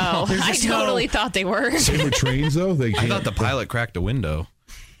jerks. Oh, I totally thought they were. Same with trains, though. They can't. I thought the pilot cracked a window.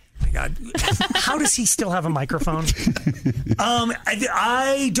 My God, how does he still have a microphone?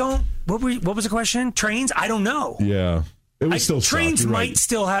 I don't. What was the question? Trains? I don't know. Yeah. It was still trains might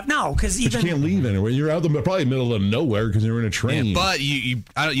still have because you can't leave anywhere. You're out in the probably middle of nowhere because you're in a train. Yeah, but you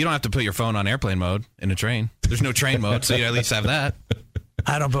don't have to put your phone on airplane mode in a train. There's no train mode, so you at least have that.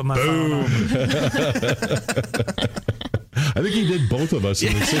 I don't put my phone on. I think he did both of us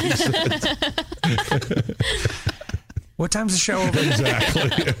in the same. What time's the show over?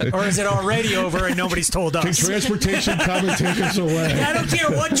 Exactly. Or is it already over and nobody's told us? Can transportation come and take us away? I don't care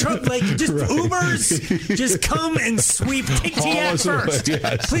what truck, just Ubers, just come and sweep. Take TX first.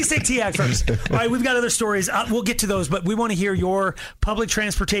 Yes. Please take TX first. All right, we've got other stories. We'll get to those, but we want to hear your public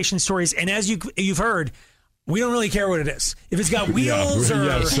transportation stories. And as you've heard, we don't really care what it is. If it's got wheels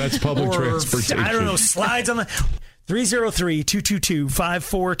yes, that's public transportation. I don't know, slides on the...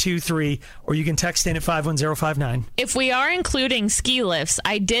 303-222-5423, or you can text in at 51059. If we are including ski lifts,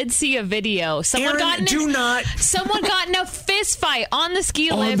 I did see a video. Someone got in a fist fight on the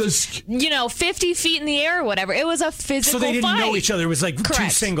ski lift, 50 feet in the air or whatever. It was a physical fight. So they didn't know each other. It was like two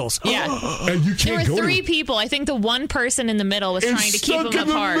singles. Yeah. And you can't there were three people. I think the one person in the middle was trying to keep them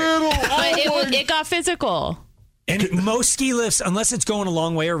apart. But it got physical. And most ski lifts, unless it's going a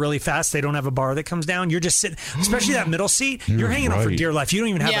long way or really fast, they don't have a bar that comes down. You're just sitting, especially that middle seat, you're hanging on for dear life. You don't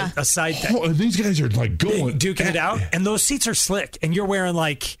even have a side thing. Oh, and these guys are like duking it out. And those seats are slick. And you're wearing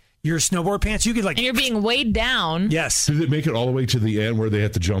like your snowboard pants. You could and you're being weighed down. Yes. Did it make it all the way to the end where they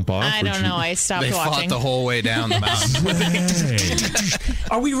have to jump off? I don't know. I stopped watching. They fought the whole way down the mountain.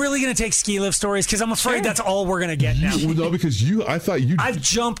 Are we really going to take ski lift stories? Because I'm afraid that's all we're going to get now. No, because I've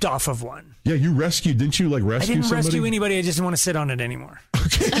jumped off of one. Yeah, you rescued. Didn't you rescue somebody? I didn't rescue anybody. I just didn't want to sit on it anymore.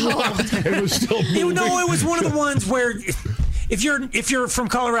 Okay. It was still moving. It was one of the ones where if you're from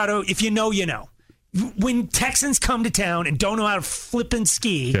Colorado, if you know, you know. When Texans come to town and don't know how to flip and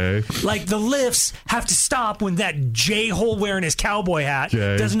ski, like the lifts have to stop when that J-hole wearing his cowboy hat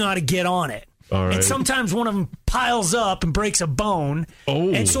doesn't know how to get on it. All right. And sometimes one of them piles up and breaks a bone. Oh.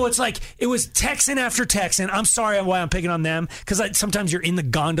 And so it's like, it was Texan after Texan. I'm sorry why I'm picking on them, because sometimes you're in the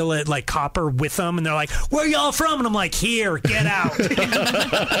gondola at like Copper with them, and they're like, where y'all from? And I'm like, here, get out.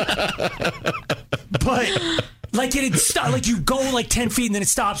 But like it had stopped, like you go like 10 feet and then it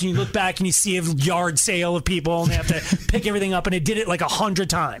stops and you look back and you see a yard sale of people and they have to pick everything up, and it did it like 100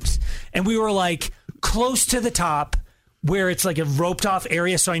 times. And we were like close to the top where it's like a roped off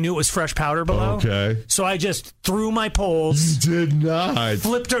area, so I knew it was fresh powder below. Okay. So I just threw my poles. You did not.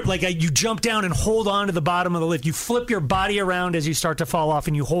 Flipped her, you jump down and hold on to the bottom of the lift. You flip your body around as you start to fall off,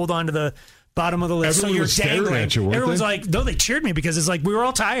 and you hold on to the bottom of the lift. Everyone so you're dangling. At you, Everyone's like, no, they cheered me because it's like we were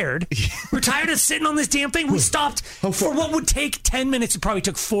all tired. We're tired of sitting on this damn thing. We stopped for what would take 10 minutes. It probably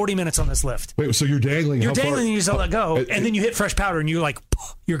took 40 minutes on this lift. Wait, so you're dangling? You're dangling and you just let go, and then you hit fresh powder and you're like,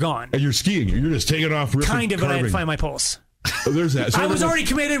 you're gone. And you're skiing. You're just taking off. Kind of, but I had to find my poles. Oh, there's that. So I was already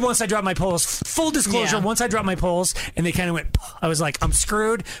committed once I dropped my poles. Full disclosure, once I dropped my poles and they kind of went, I was like, I'm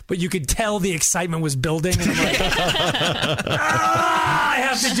screwed. But you could tell the excitement was building. And I'm like, I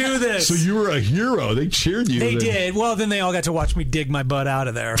have to do this. So you were a hero. They cheered you. They did. Well, then they all got to watch me dig my butt out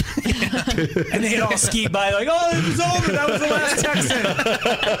of there. And they had all skied by like, oh, it was over. That was the last Texan.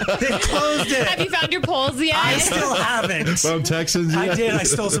 They closed it. Have you found your poles yet? I still haven't. From Texans? I did. I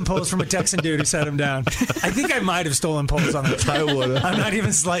stole some poles from a Texan dude who set them down. I think I might have stolen poles on that. I would have. I'm not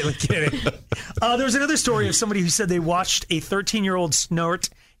even slightly kidding. There was another story of somebody who said they watched a 13-year-old snort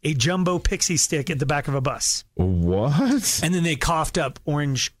a jumbo pixie stick at the back of a bus. What? And then they coughed up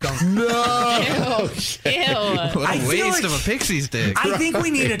orange gunk. No! Ew. What a waste of a pixie stick. I think we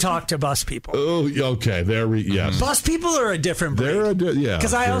need to talk to bus people. Oh, okay. Yes. Bus people are a different breed.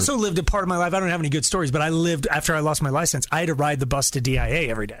 Because I also lived a part of my life. I don't have any good stories, but I lived, after I lost my license, I had to ride the bus to DIA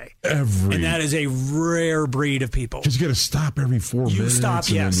every day. And that is a rare breed of people. Because you got to stop every 4 minutes. You stop,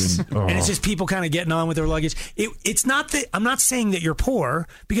 yes. And it's just people kind of getting on with their luggage. It's not that, I'm not saying that you're poor,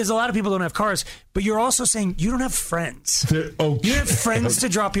 because a lot of people don't have cars, but you're also saying you don't have friends. You have friends to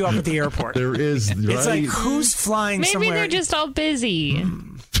drop you off at the airport. There is. Right? It's like, who's flying Maybe somewhere? they're just all busy.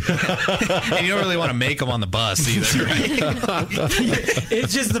 And you don't really want to make them on the bus either, right?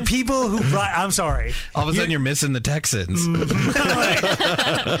 It's just the people who ride. I'm sorry. All of a sudden, you're missing the Texans.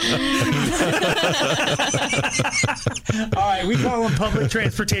 All right, we call them public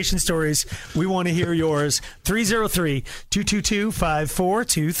transportation stories. We want to hear yours.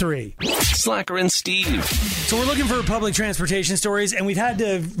 303-222-5423. Slacker and Steve. So we're looking for public transportation stories, and we've had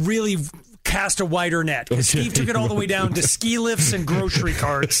to really cast a wider net, because Steve took it all the way down to ski lifts and grocery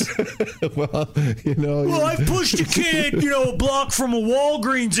carts. Well, I pushed a kid, a block from a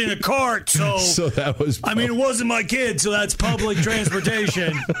Walgreens in a cart, so that was. It wasn't my kid, so that's public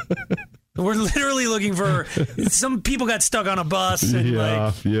transportation. We're literally looking for. Some people got stuck on a bus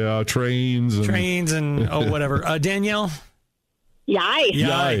and trains and whatever. Danielle.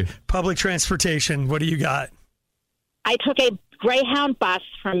 Yay. Public transportation. What do you got? I took a Greyhound bus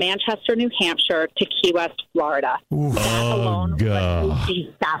from Manchester, New Hampshire to Key West, Florida. That alone was a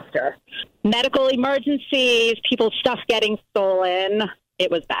disaster. Medical emergencies, people's stuff getting stolen. It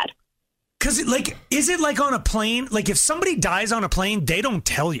was bad. Because, is it like on a plane? Like, if somebody dies on a plane, they don't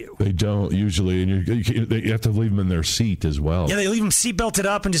tell you. They don't usually, and you have to leave them in their seat as well. Yeah, they leave them seat belted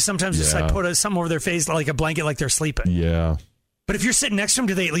up and just sometimes just put something over their face, like a blanket, like they're sleeping. Yeah. But if you're sitting next to them,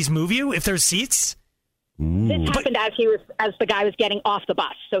 do they at least move you if there's seats? Ooh. This happened as the guy was getting off the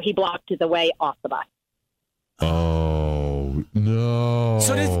bus, so he blocked the way off the bus. Oh no! no.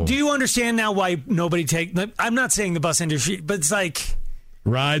 So do you understand now why nobody I'm not saying the bus industry, but it's like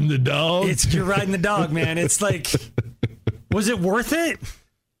riding the dog. You're riding the dog, man. It's like, was it worth it?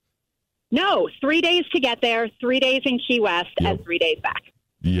 No, 3 days to get there, 3 days in Key West, and 3 days back.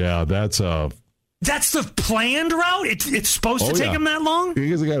 Yeah, that's the planned route? It's supposed to take them that long? You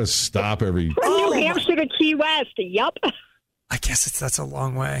guys got to stop every... From New Hampshire to Key West, yup. I guess that's a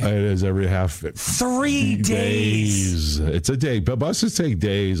long way. It is every half... 3 days. It's a day, but buses take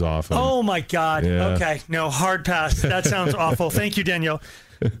days off. Oh, my God. Yeah. Okay. No, hard pass. That sounds awful. Thank you, Danielle.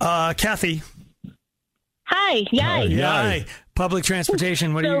 Kathy. Hi. Yay. Yay. Public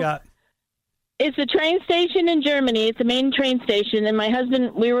transportation. What do you got? It's a train station in Germany. It's a main train station. And my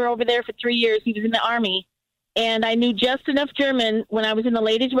husband, we were over there for 3 years. He was in the Army. And I knew just enough German when I was in the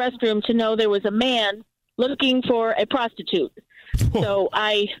ladies' restroom to know there was a man looking for a prostitute.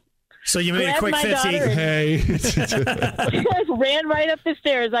 So you made a quick 50. Hey. Ran right up the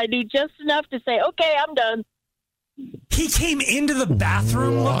stairs. I knew just enough to say, okay, I'm done. He came into the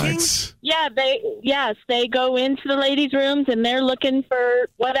bathroom looking? Yeah, they go into the ladies' rooms and they're looking for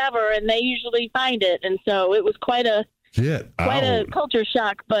whatever, and they usually find it. And so it was quite a culture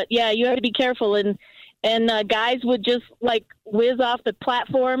shock. But yeah, you have to be careful. And guys would just like whiz off the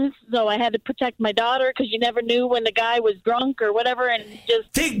platforms. So I had to protect my daughter because you never knew when the guy was drunk or whatever. And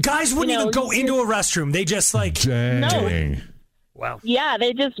guys wouldn't even go into a restroom. They just Dang. No. Wow. Yeah,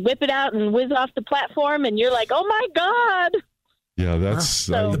 they just whip it out and whiz off the platform, and you're like, oh, my God. Yeah, that's...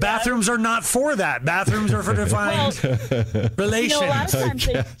 the bathrooms are not for that. Bathrooms are for defined relations. A lot of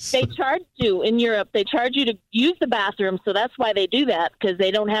times they charge you in Europe. They charge you to use the bathroom, so that's why they do that, because they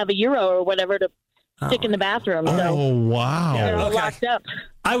don't have a euro or whatever to stick in the bathroom. Oh, wow. They're all locked up.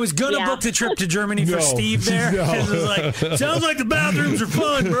 I was going to book the trip to Germany for Steve there. It was like, sounds like the bathrooms are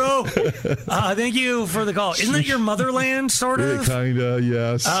fun, bro. Thank you for the call. Isn't that your motherland, sort of? Kind of,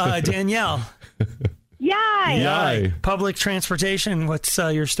 yes. Danielle. Yay. Public transportation. What's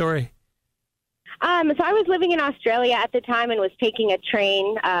your story? So I was living in Australia at the time and was taking a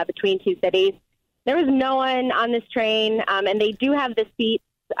train between two cities. There was no one on this train, and they do have the seats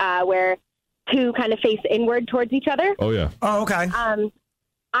where two kind of face inward towards each other. Oh, yeah. Oh, okay.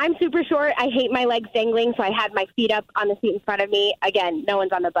 I'm super short. I hate my legs dangling, so I had my feet up on the seat in front of me. Again, no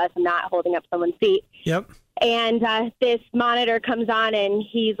one's on the bus. I'm not holding up someone's seat. Yep. And this monitor comes on, and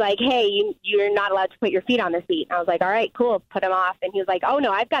he's like, hey, you're not allowed to put your feet on the seat. And I was like, all right, cool. Put him off. And he was like, oh,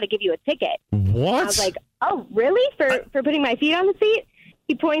 no, I've got to give you a ticket. What? And I was like, oh, really? For putting my feet on the seat?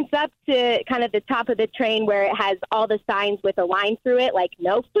 He points up to kind of the top of the train where it has all the signs with a line through it, like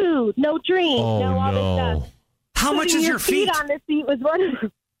no food, no drink, no all this stuff. How much is your feet? On the seat was one of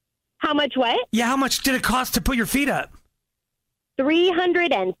them. How much what? Yeah, how much did it cost to put your feet up?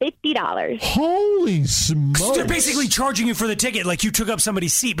 $350. Holy smokes. They're basically charging you for the ticket like you took up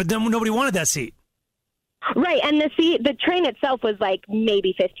somebody's seat, but then nobody wanted that seat. Right, and the train itself was like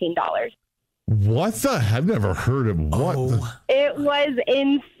maybe $15. What the? I've never heard of what. It was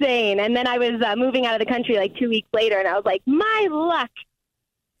insane. And then I was moving out of the country like 2 weeks later, and I was like, my luck.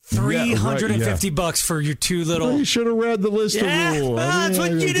 $350 for your two little... Well, you should have read the list of rules. That's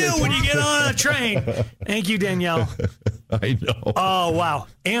what you do when you get on a train. Thank you, Danielle. I know. Oh, wow.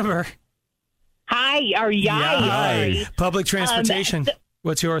 Amber. Hi, or yay. Public transportation.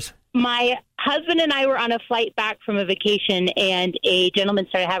 What's yours? My husband and I were on a flight back from a vacation, and a gentleman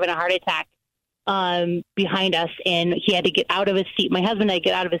started having a heart attack behind us, and he had to get out of his seat. My husband had to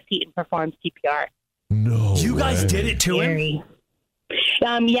get out of his seat and perform CPR. No You guys did it to him?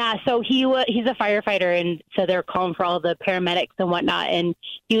 Yeah, so he's a firefighter, and so they're calling for all the paramedics and whatnot, and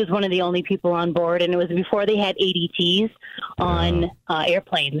he was one of the only people on board, and it was before they had ADTs on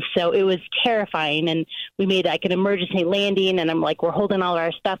airplanes, so it was terrifying, and we made like an emergency landing, and I'm like, we're holding all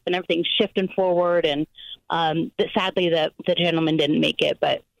our stuff, and everything's shifting forward, and sadly the gentleman didn't make it,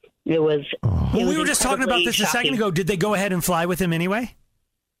 but it was... we were just talking about this a second ago. Did they go ahead and fly with him anyway?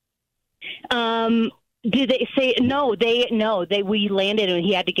 Did they say no? We landed and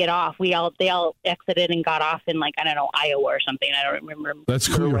he had to get off. They all exited and got off in like, I don't know, Iowa or something. I don't remember. That's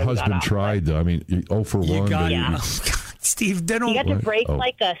cool. Your husband tried though. I mean, 0 for 1. Yeah. Steve, they don't. You got to break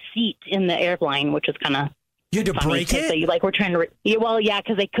like a seat in the airline, which was kind of. You had to break it? So we're trying to...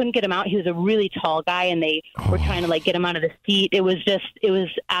 because they couldn't get him out. He was a really tall guy, and they were trying to, like, get him out of the seat. It was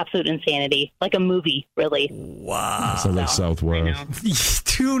absolute insanity. Like a movie, really. Wow. Sounds like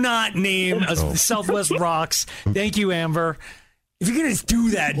Southwest. Do not name Southwest Rocks. Thank you, Amber. If you're going to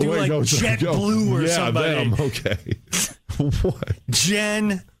do that, do JetBlue or somebody. Them. Okay. What?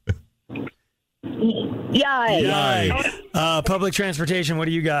 Jen. Yay. Public transportation, what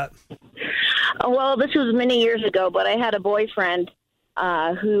do you got? Well, this was many years ago, but I had a boyfriend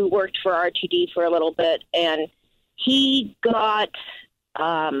who worked for RTD for a little bit, and he got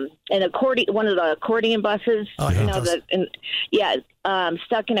one of the accordion buses. Oh,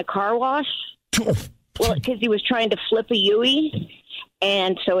 stuck in a car wash. Well, because he was trying to flip a Yui,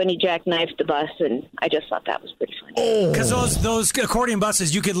 and he jackknifed the bus, and I just thought that was pretty funny. Because those accordion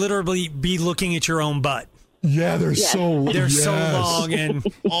buses, you could literally be looking at your own butt. Yeah, they're so long, and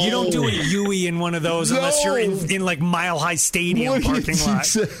you don't do a Yui in one of those unless you're in like Mile High Stadium parking lot.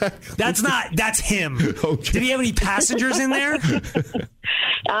 Exactly. That's him. Okay. Did he have any passengers in there?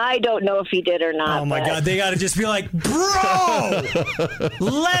 I don't know if he did or not. Oh my God, they got to just be like, bro,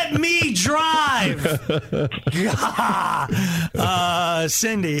 let me drive.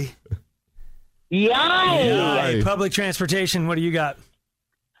 Cindy. Yay! Public transportation. What do you got?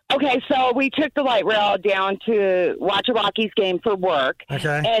 Okay, so we took the light rail down to watch a Rockies game for work.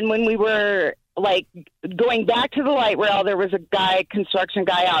 Okay. And when we were going back to the light rail, there was a construction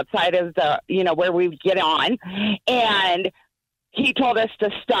guy outside of the, where we would get on. And he told us to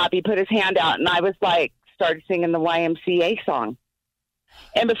stop. He put his hand out, and I was started singing the YMCA song.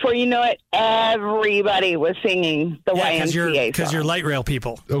 And before you know it, everybody was singing the YMCA song. Because you're light rail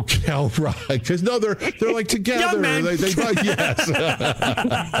people. Okay, all right. Because they're like together. Young men. Yes.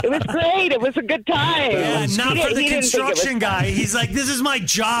 It was great. It was a good time. Yeah, not for the construction guy. He's like, this is my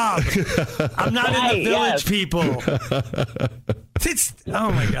job. I'm not in the village, people.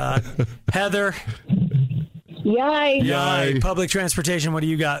 Oh my God, Heather. Yay. Public transportation. What do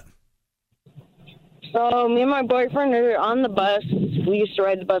you got? So me and my boyfriend are on the bus. We used to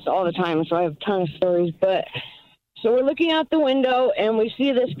ride the bus all the time, so I have a ton of stories. But so we're looking out the window, and we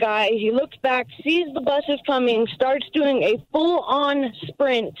see this guy. He looks back, sees the bus is coming, starts doing a full-on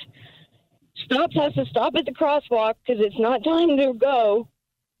sprint, has to stop at the crosswalk because it's not time to go.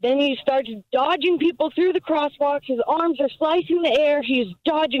 Then he starts dodging people through the crosswalk. His arms are slicing the air. He's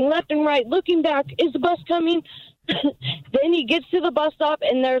dodging left and right, looking back. Is the bus coming? Then he gets to the bus stop,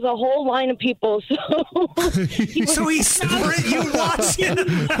 and there's a whole line of people. So he sprint. You watch him.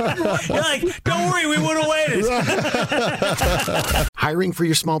 You're like, don't worry, we would have waited. Hiring for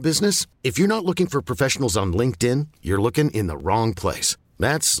your small business? If you're not looking for professionals on LinkedIn, you're looking in the wrong place.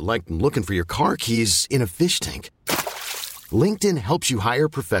 That's like looking for your car keys in a fish tank. LinkedIn helps you hire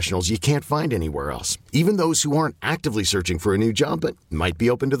professionals you can't find anywhere else, even those who aren't actively searching for a new job but might be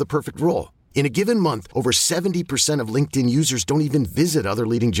open to the perfect role. In a given month, over 70% of LinkedIn users don't even visit other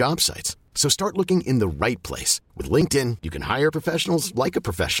leading job sites. So start looking in the right place. With LinkedIn, you can hire professionals like a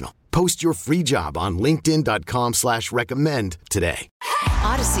professional. Post your free job on linkedin.com/recommend today.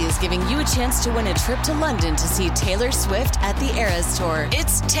 Odyssey is giving you a chance to win a trip to London to see Taylor Swift at the Eras Tour.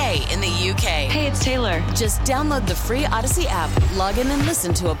 It's Tay in the UK. Hey, it's Taylor. Just download the free Odyssey app, log in and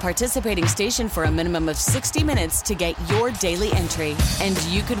listen to a participating station for a minimum of 60 minutes to get your daily entry. And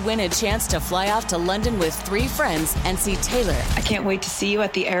you could win a chance to fly off to London with 3 friends and see Taylor. I can't wait to see you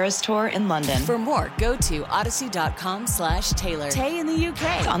at the Eras Tour in London. For more, go to odyssey.com/Taylor. Tay in the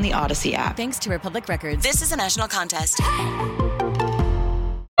UK. It's on the Odyssey app. Thanks to Republic Records. This is a national contest.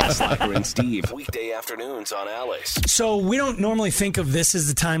 Slacker and Steve, weekday afternoons on Alice. So we don't normally think of this as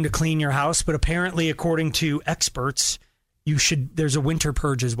the time to clean your house, but apparently, according to experts, there's a winter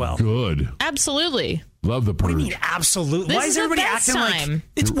purge as well. Good. Absolutely. Love the purge. What do you mean, absolutely? Why is everybody acting time.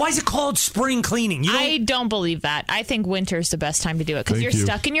 Why is it called spring cleaning? I don't believe that. I think winter's the best time to do it because you're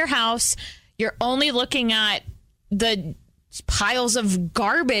stuck in your house. You're only looking at the piles of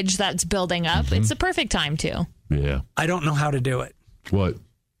garbage that's building up. Mm-hmm. It's the perfect time to. Yeah. I don't know how to do it. What?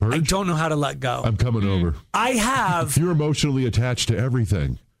 Purge? I don't know how to let go. I'm coming over. I have. You're emotionally attached to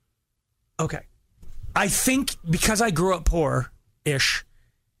everything. Okay. I think because I grew up poor-ish,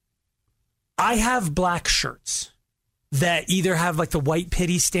 I have black shirts that either have like the white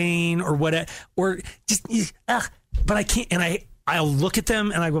pity stain or whatever, or just, but I can't, and I'll look at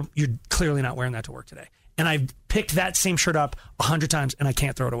them and I go, you're clearly not wearing that to work today. And I've picked that same shirt up 100 times and I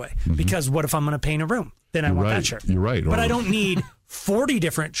can't throw it away because what if I'm going to paint a room? Then I want that shirt. You're right. But I don't need 40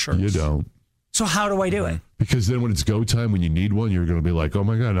 different shirts. You don't. So how do I do it? Because then when it's go time, when you need one, you're going to be like, oh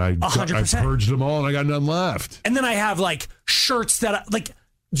my God, I purged them all and I got none left. And then I have like shirts that do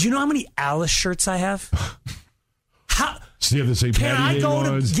you know how many Alice shirts I have? So you have the St. Patty Day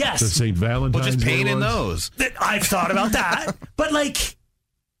ones? Yes. The St. Valentine's Day ones? Well, just paint in those. I've thought about that. But I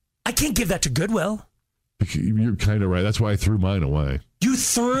can't give that to Goodwill. You're kind of right. That's why I threw mine away. You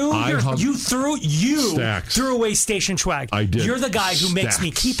threw away station swag. I did. You're the guy who makes me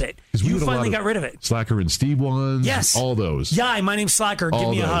keep it. You finally got rid of it. Slacker and Steve ones. Yes. All those. Yeah, my name's Slacker. Give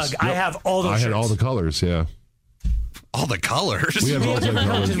me a hug. Yep. I have all those shirts. I had all the colors, yeah. all the colors. We have all the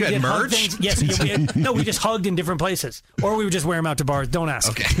colors. You had merch? Yes. We just hugged in different places. Or we would just wear them out to bars. Don't ask.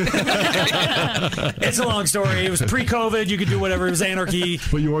 Okay. It's a long story. It was pre-COVID. You could do whatever. It was anarchy.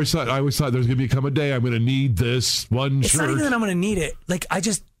 But I always thought there's going to become a day I'm going to need this one shirt. It's not even that I'm going to need it. Like,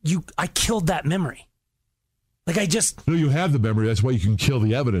 I killed that memory. Like, No, you have the memory. That's why you can kill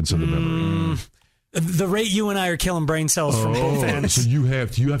the evidence of the memory. The rate you and I are killing brain cells from both ends. So you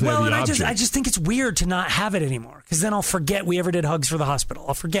have to have the object. I just think it's weird to not have it anymore, because then I'll forget we ever did hugs for the hospital.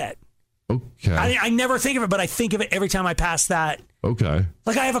 I'll forget. Okay. I never think of it, but I think of it every time I pass that. Okay.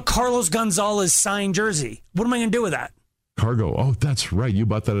 Like, I have a Carlos Gonzalez signed jersey. What am I going to do with that? Cargo. Oh, that's right. You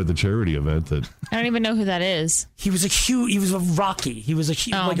bought that at the charity event. I don't even know who that is. He was a Rocky. He was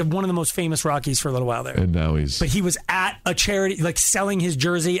like one of the most famous Rockies for a little while there. And now But he was at a charity, like selling his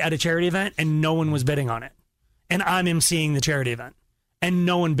jersey at a charity event, and no one was bidding on it. And I'm emceeing the charity event, and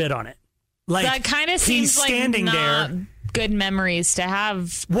no one bid on it. Like, that kind of seems like standing not there. Good memories to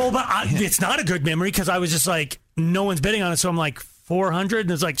have. Well, but it's not a good memory, because I was just like, no one's bidding on it, so I'm like, 400,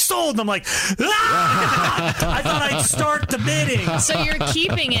 and it's like sold. And I'm like, I thought I'd start the bidding. So you're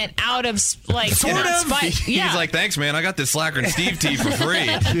keeping it out of like sort of. Spite. He's like, thanks, man. I got this Slacker and Steve tee for free.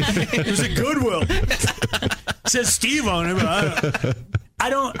 It was a Goodwill. It says Steve on it. But I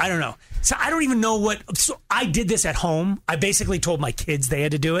don't know. So I don't even know what. So I did this at home. I basically told my kids they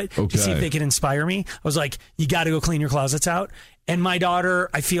had to do it to see if they could inspire me. I was like, you got to go clean your closets out. And my daughter,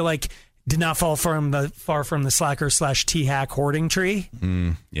 I feel like, did not fall far from the Slacker / T-Hack hoarding tree.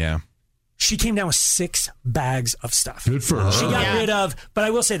 Yeah. She came down with 6 bags of stuff. Good for her. She got rid of, but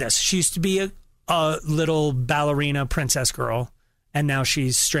I will say this. She used to be a little ballerina princess girl, and now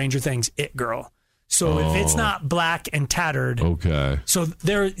she's Stranger Things it girl. So if it's not black and tattered. Okay. So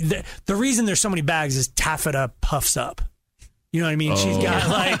the reason there's so many bags is taffeta puffs up. You know what I mean? She's got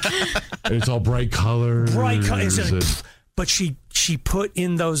like. It's all bright colors. But she put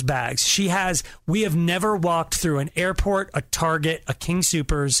in those bags. We have never walked through an airport, a Target, a King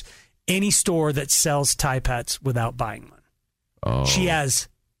Soopers, any store that sells Tie Pets without buying one. Oh. She has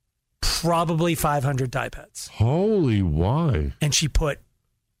probably 500 Tie Pets. Holy why? And she put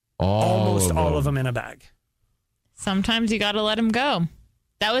almost all of them in a bag. Sometimes you got to let them go.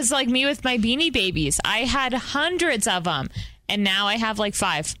 That was like me with my Beanie Babies. I had hundreds of them, and now I have like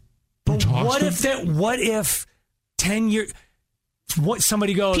 5. But what if 10 years, what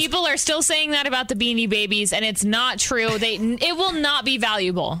somebody goes. People are still saying that about the Beanie Babies, and it's not true. It will not be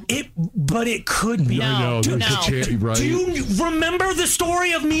valuable. But it could be. No. Do you remember the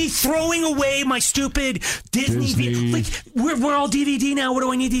story of me throwing away my stupid Disney? Like, we're all DVD now. What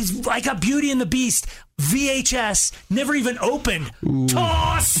do I need these? I got Beauty and the Beast VHS, never even opened. Ooh.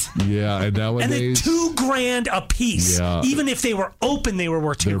 Toss. Yeah, and nowadays, and they're $2,000 a piece. Yeah. Even if they were open, they were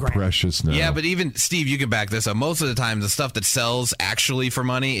worth $2,000. They're precious now. Yeah, but even Steve, you can back this up. Most of the time, the stuff that sells actually for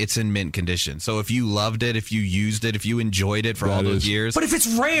money, it's in mint condition. So if you loved it, if you used it, if you enjoyed it for all those years, but if it's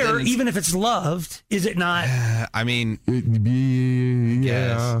rare, even if it's loved, is it not? I mean,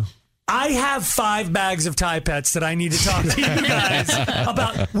 yeah. I have 5 bags of Tie Pets that I need to talk to you guys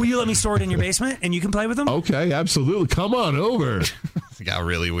about. Will you let me store it in your basement and you can play with them? Okay, absolutely. Come on over. It got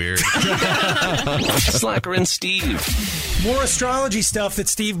really weird. Slacker and Steve. More astrology stuff that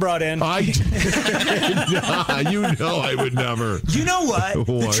Steve brought in. You know I would never. You know what?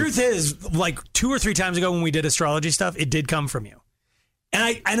 The truth is, like 2 or 3 times ago when we did astrology stuff, it did come from you.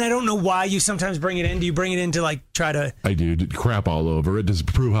 And I don't know why you sometimes bring it in. Do you bring it in to like try to? I do. Crap all over it. Does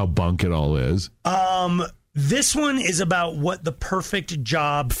prove how bunk it all is. This one is about what the perfect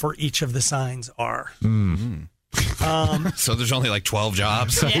job for each of the signs are. So there's only like 12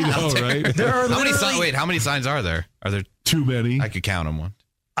 jobs. I know, right? There are how many signs are there? Are there too many? I could count them one.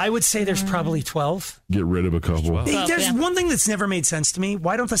 I would say there's probably 12. Get rid of a couple. There's one thing that's never made sense to me.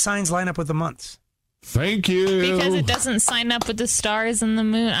 Why don't the signs line up with the months? Thank you. Because it doesn't sign up with the stars and the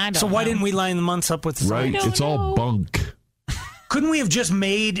moon. I don't know. So why didn't we line the months up with the signs? Right, it's all bunk. Couldn't we have just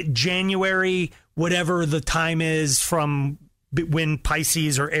made January whatever the time is from when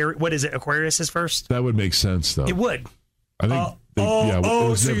Pisces or what is it, Aquarius is first? That would make sense, though. It would. I think.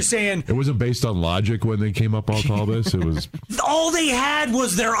 So you're saying it wasn't based on logic when they came up with all this? It was. All they had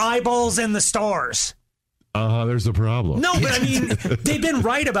was their eyeballs and the stars. There's the problem. No, but I mean, they've been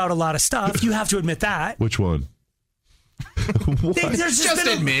right about a lot of stuff. You have to admit that. Which one? Just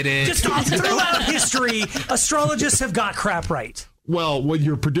admit it. Just throughout history, astrologists have got crap right. Well, when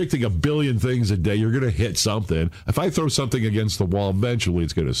you're predicting 1 billion things a day, you're going to hit something. If I throw something against the wall, eventually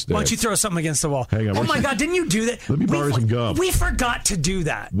it's going to stick. Why don't you throw something against the wall? Hang on. Oh, my God, didn't you do that? Let me borrow some gum. We forgot to do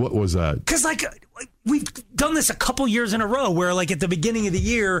that. What was that? Because, like, we've done this a couple years in a row where like at the beginning of the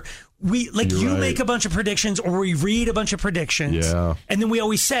year, you make a bunch of predictions or we read a bunch of predictions. Yeah. And then we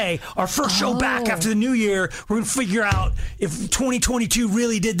always say our first show back after the new year, we're going to figure out if 2022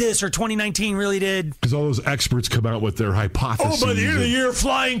 really did this or 2019 really did. Because all those experts come out with their hypotheses. Oh, by the end of the year,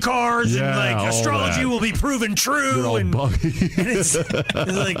 flying cars and like astrology will be proven true. They're all buggy. And it's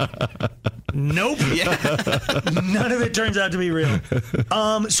like, nope. None of it turns out to be real.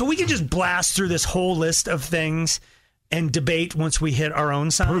 So we can just blast through this whole list of things and debate once we hit our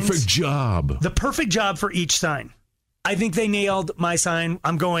own signs. Perfect job. The perfect job for each sign. I think they nailed my sign.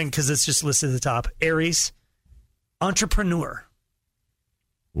 I'm going because it's just listed at the top. Aries, entrepreneur.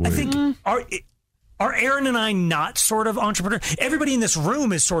 Wait. I think are Aaron and I not sort of entrepreneur? Everybody in this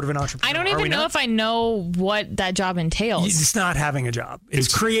room is sort of an entrepreneur. I don't even know if I know what that job entails. It's not having a job.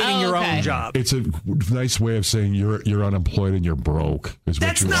 It's creating your own job. It's a nice way of saying you're unemployed and you're broke.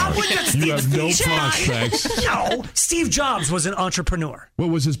 That's not what that's. You have no prospects. No, Steve Jobs was an entrepreneur. What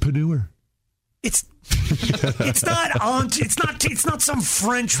was his panure? It's not some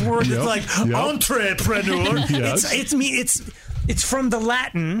French word. It's like entrepreneur. Yes. It's from the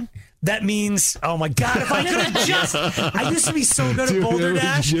Latin. That means, oh my God, if I could have I used to be so good at Boulder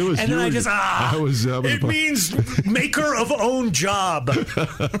Dash, and then it means maker of own job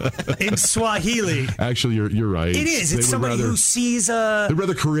in Swahili. Actually, you're right. It is. It's somebody who sees they'd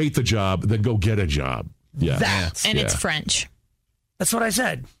rather create the job than go get a job. Yeah. It's French. That's what I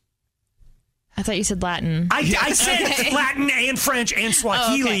said. I thought you said Latin. I said Latin and French and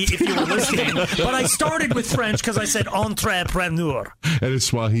Swahili if you were listening. But I started with French because I said entrepreneur. And it's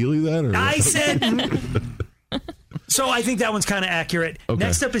Swahili then? I said... So I think that one's kind of accurate. Okay.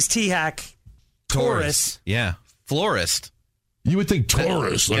 Next up is T-Hack. Taurus. Yeah. Florist. You would think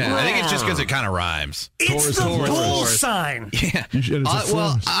Taurus. I think it's just because it kind of rhymes. It's the bull sign. Yeah.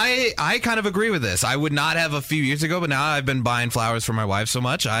 I kind of agree with this. I would not have a few years ago, but now I've been buying flowers for my wife so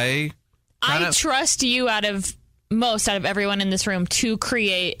much. I trust you out of everyone in this room to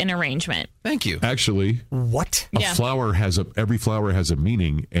create an arrangement. Thank you. Actually, what? Every flower has a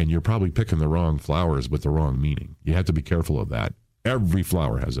meaning, and you're probably picking the wrong flowers with the wrong meaning. You have to be careful of that. Every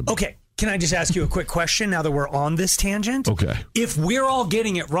flower has a meaning. Okay. Can I just ask you a quick question now that we're on this tangent? Okay. If we're all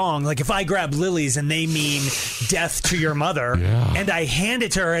getting it wrong, like if I grab lilies and they mean death to your mother, and I hand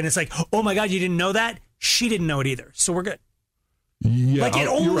it to her and it's like, oh my God, you didn't know that? She didn't know it either. So we're good. Yeah, like it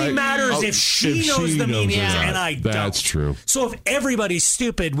only matters if she knows the meaning and I don't. That's true. So if everybody's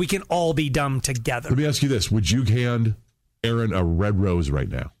stupid, we can all be dumb together. Let me ask you this. Would you hand Aaron a red rose right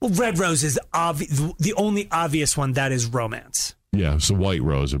now? Well, red rose is the only obvious one that is romance. Yeah, so white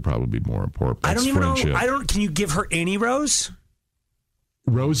rose would probably be more important. That's friendship. Can you give her any rose?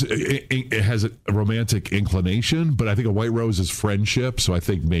 Rose, it has a romantic inclination, but I think a white rose is friendship, so I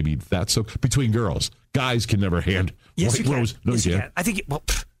think maybe that's so. Between girls. Guys can never hand white rose. No, yes, you can't. I think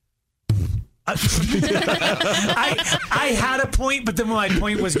I had a point, but then my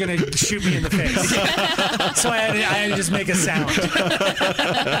point was going to shoot me in the face. So I had to just make a sound.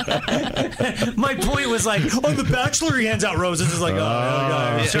 My point was like, The Bachelor, he hands out roses. It's like,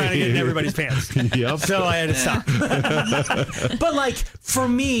 I was trying to get in everybody's pants. Yep. So I had to stop. But like, for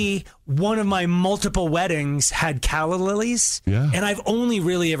me, one of my multiple weddings had calla lilies. Yeah. And I've only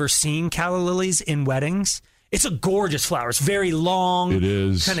really ever seen calla lilies in weddings. It's a gorgeous flower. It's very long. It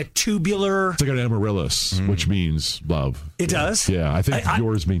is. Kind of tubular. It's like an amaryllis, which means love. It does? Yeah, I think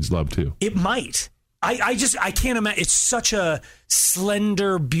yours means love too. It might. I can't imagine. It's such a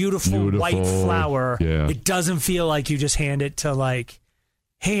slender, beautiful white flower. Yeah. It doesn't feel like you just hand it to like,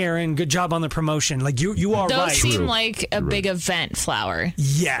 hey, Aaron, good job on the promotion. Like you are right. Those seem like a big event flower.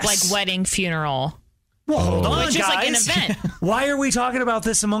 Yes. Like wedding, funeral. Well, hold on, which is like an event. Why are we talking about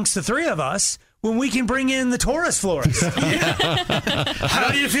this amongst the three of us when we can bring in the Taurus florist?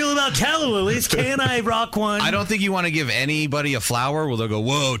 How do you feel about calla lilies? Can I rock one? I don't think you want to give anybody a flower where they'll go,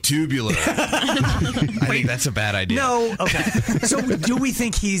 whoa, tubular. I think that's a bad idea. No. Okay. So do we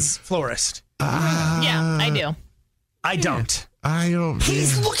think he's florist? Yeah, I do. I don't. I don't.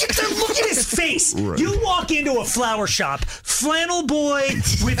 Look at his face. Right. You walk into a flower shop, flannel boy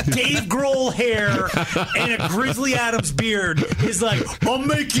with Dave Grohl hair and a Grizzly Adams beard is like, I'll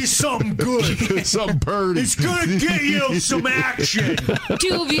make you something good. Something pretty. It's gonna get you some action.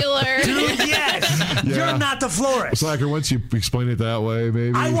 Tubular. Yes. Yeah. You're not the florist. Slacker, once you explain it that way,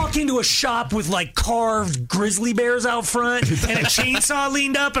 maybe. I walk into a shop with like carved grizzly bears out front and a chainsaw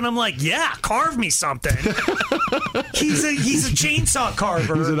leaned up, and I'm like, yeah, carve me something. He's a chainsaw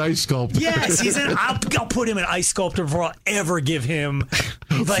carver. He's an ice sculptor. Yes, I'll put him in ice sculptor before I'll ever give him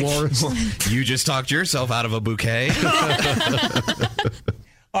like. You just talked yourself out of a bouquet.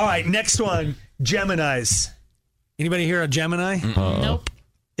 All right, next one. Geminis. Anybody here a Gemini? Nope.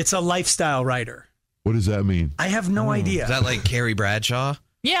 It's a lifestyle writer. What does that mean? I have no idea. Is that like Carrie Bradshaw?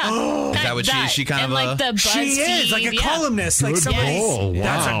 Yeah. Is that what she kind and of like the BuzzFeed, she is like a columnist. Like somebody. Wow.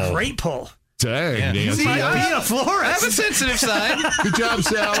 That's a great pull. Dang, Nancy. Being a florist. I have a sensitive side. Good job,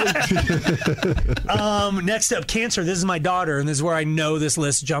 Sally. Next up, Cancer. This is my daughter, and this is where I know this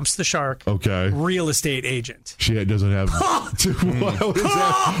list jumps the shark. Okay. Real estate agent. She doesn't have. What is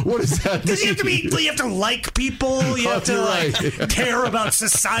that? What is that? Because you have to like people. You have to care about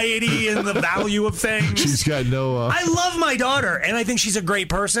society and the value of things. She's got no. I love my daughter, and I think she's a great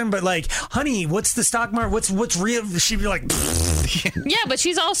person. But like, honey, what's the stock market? What's real? She'd be like, yeah, but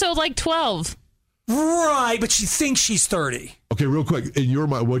she's also like 12. Right, but she thinks she's 30. Okay, real quick, in your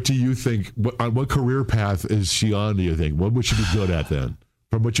mind, what do you think? On what career path is she on? Do you think? What would she be good at then?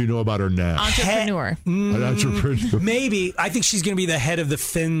 From what you know about her now, entrepreneur. An entrepreneur. Maybe. I think she's going to be the head of the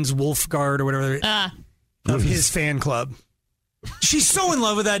Finns Wolfgard or whatever of his fan club. She's so in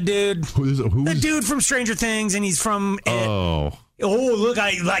love with that dude. That dude from Stranger Things, and he's from It. Oh, look,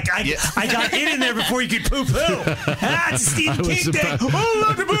 I got it in there before you could poo-poo. That's a Stephen King thing. Oh,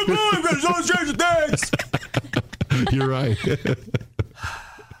 look at poo-poo. There's no Stranger Things. You're right.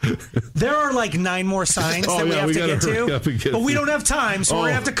 There are like 9 more signs that we have to get to. But we don't have time, so we're going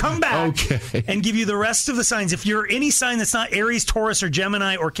to have to come back and give you the rest of the signs. If you're any sign that's not Aries, Taurus, or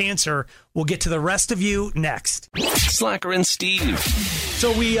Gemini, or Cancer, we'll get to the rest of you next. Slacker and Steve.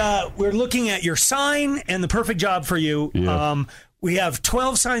 So we're looking at your sign and the perfect job for you. Yeah. We have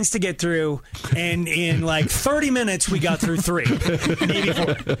 12 signs to get through, and in like 30 minutes, we got through 3, maybe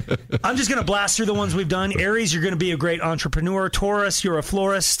 4. I'm just going to blast through the ones we've done. Aries, you're going to be a great entrepreneur. Taurus, you're a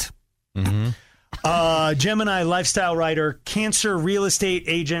florist. Mm-hmm. Gemini, lifestyle writer. Cancer, real estate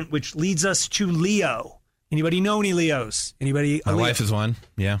agent, which leads us to Leo. Anybody know any Leos? Anybody? My wife is one.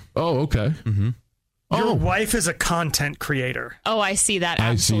 Yeah. Oh, okay. Mm-hmm. Your wife is a content creator. Oh, I see that.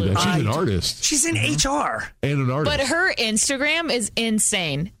 I see Absolutely. that. She's an artist. She's in HR. And an artist. But her Instagram is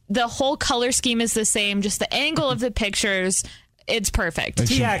insane. The whole color scheme is the same. Just the angle of the pictures, it's perfect.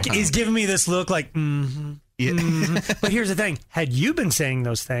 Tiak is giving me this look like, Yeah. But here's the thing. Had you been saying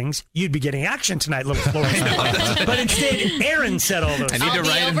those things, you'd be getting action tonight, little florist. But instead, Aaron said all those. I need to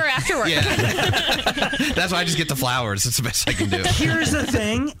write over after work. Yeah. That's why I just get the flowers. It's the best I can do. Here's the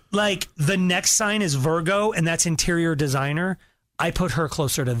thing. Like, the next sign is Virgo, and that's interior designer. I put her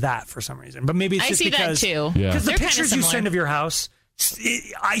closer to that for some reason. But maybe it's just because... I see that, too. Because the They're pictures you send of your house...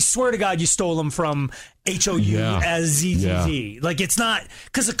 I swear to God, you stole them from HOUSZZZ. Like, it's not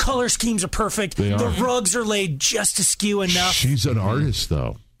because the color schemes are perfect. The rugs are laid just askew enough. She's an artist,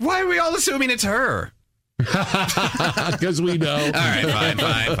 though. Why are we all assuming it's her? Because we know. All right,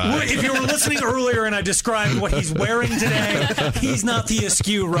 fine. If you were listening earlier and I described what he's wearing today, he's not the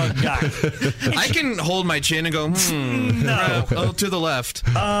askew rug guy. I can hold my chin and go, no. To the left.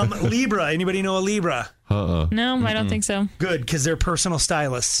 Libra. Anybody know a Libra? No, I don't think so. Good, because they're personal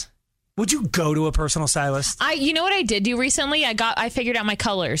stylists. Would you go to a personal stylist? You know what I did do recently? I figured out my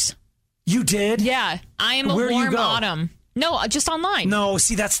colors. You did? Yeah. I am a warm autumn. No, just online. No,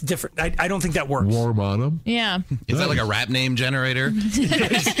 see, that's different. I don't think that works. Warm autumn? Yeah. Is that like a rap name generator?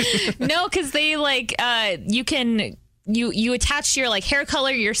 No, because they you can you attach your like hair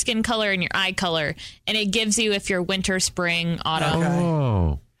color, your skin color, and your eye color, and it gives you if you're winter, spring, autumn. Okay.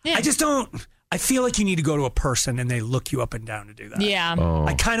 Oh. Yeah. I just don't. I feel like you need to go to a person and they look you up and down to do that. Yeah. Oh.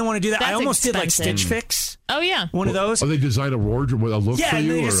 I kind of want to do that. That's I almost expensive. did like Stitch Fix. Oh, yeah. One of those. Oh, they design a wardrobe with a look for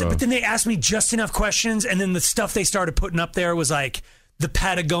you? But then they asked me just enough questions, and then the stuff they started putting up there was like the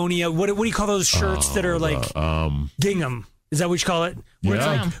Patagonia. What do you call those shirts that are like gingham? Is that what you call it? Where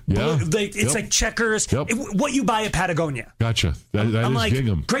it's like checkers. Yep. What you buy at Patagonia. Gotcha. That I'm is like,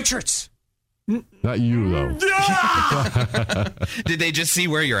 gingham. Great shirts. Not you, though. Did they just see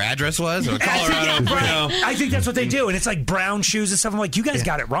where your address was? Or Colorado? I think that's what they do. And it's like brown shoes and stuff. I'm like, you guys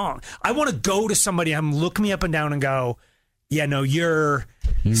got it wrong. I want to go to somebody, look me up and down and go, yeah, no, you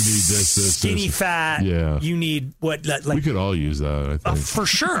need this, skinny, fat. Yeah. You need what? Like, we could all use that, I think. For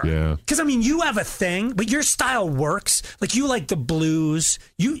sure. Yeah. Because, you have a thing, but your style works. Like, you like the blues.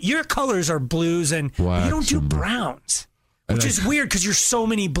 Your colors are blues, and you don't do browns, which is weird because you're so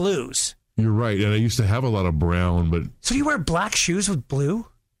many blues. You're right, and I used to have a lot of brown, but... So you wear black shoes with blue?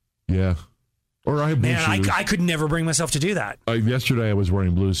 Yeah. Or I have blue shoes. I could never bring myself to do that. Yesterday I was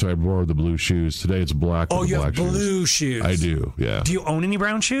wearing blue, so I wore the blue shoes. Today it's black. Oh, you black have blue shoes. I do, yeah. Do you own any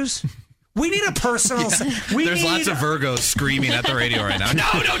brown shoes? We need a personal... There's lots of Virgos screaming at the radio right now.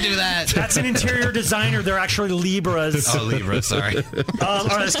 No, don't do that. That's an interior designer. They're actually Libras. Oh, Libras, sorry. All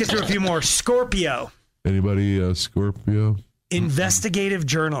right, let's get through a few more. Scorpio. Anybody Scorpio? investigative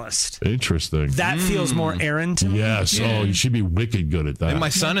journalist. Interesting. That feels more Aaron to me. Yes. Yeah. Oh, you should be wicked good at that. And my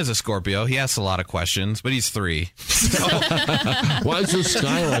son is a Scorpio. He asks a lot of questions, but he's 3. So. Why is the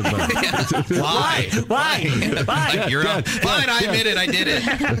sky like that? Why? You're up. Fine, I admit it. I did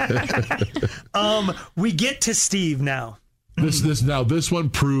it. We get to Steve now. This one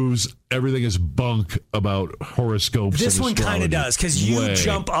proves everything is bunk about horoscopes. This one kind of does, because you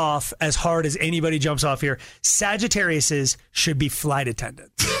jump off as hard as anybody jumps off here. Sagittariuses should be flight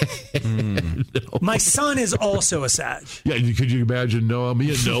attendants. No. My son is also a Sag. Yeah, could you imagine me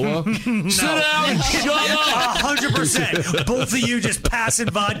and Noah? No. Sit down and shut up. 100%. Both of you just passing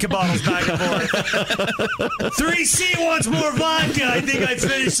vodka bottles back and forth. 3C wants more vodka. I think I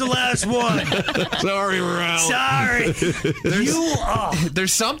finished the last one. Sorry, we're out. Sorry.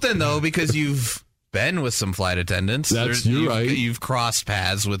 There's something, though, because you've been with some flight attendants. You're right. You've crossed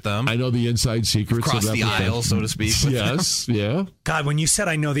paths with them. I know the inside secrets. Crossed the aisle, so to speak. Yes, yeah. God, when you said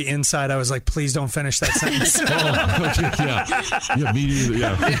I know the inside, I was like, please don't finish that sentence. Yeah, me neither.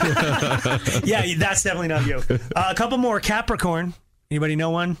 Yeah. Yeah, that's definitely not you. A couple more. Capricorn. Anybody know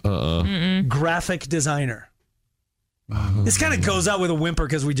one? Graphic designer. This kind of goes out with a whimper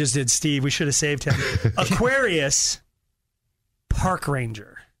because we just did Steve. We should have saved him. Aquarius. Park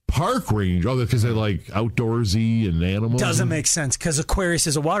ranger. Park ranger? Oh, because they're like outdoorsy and animals? Doesn't make sense because Aquarius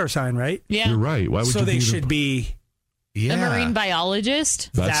is a water sign, right? Yeah. You're right. Why would so they should be... A marine biologist?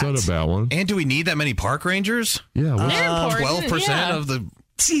 That's not a bad one. And do we need that many park rangers? Yeah. They're important. 12% of the...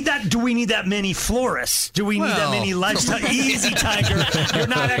 See, do we need that many florists? Do we need that many lifestyle? Easy, Tiger. You're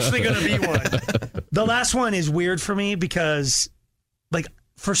not actually going to be one. The last one is weird for me because,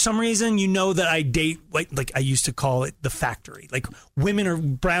 for some reason, that I date, like I used to call it the factory. Like women are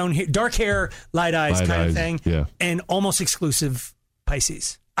brown hair, dark hair, light eyes kind of thing. Yeah. And almost exclusive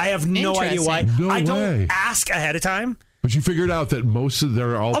Pisces. I have no idea why. I don't ask ahead of time. But you figured out that most of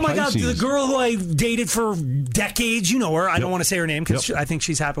they're all my Pisces. God, the girl who I dated for decades, you know her. I don't want to say her name because I think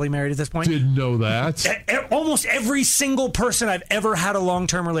she's happily married at this point. Didn't know that. Almost every single person I've ever had a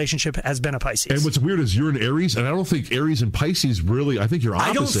long-term relationship has been a Pisces. And what's weird is you're an Aries, and I don't think Aries and Pisces really, I think you're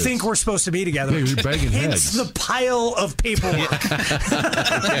opposites. I don't think we're supposed to be together. Yeah, you're banging Hence heads. the pile of paperwork.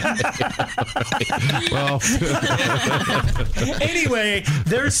 Well. Anyway,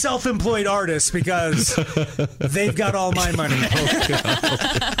 they're self-employed artists because they've got all my money.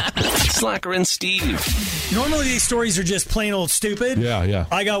 Slacker and Steve. Normally these stories are just plain old stupid. Yeah.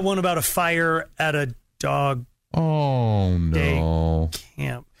 I got one about a fire at a dog day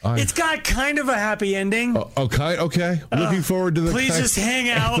camp. It's got kind of a happy ending. Okay. Looking forward to the... Please just hang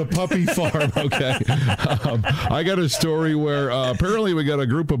out. The puppy farm, okay. I got a story where apparently we got a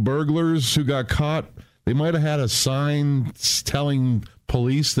group of burglars who got caught. They might have had a sign telling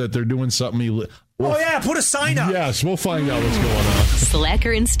police that they're doing something put a sign up. Yes, we'll find out what's going on.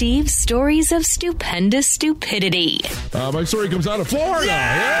 Slacker and Steve's stories of stupendous stupidity. My story comes out of Florida.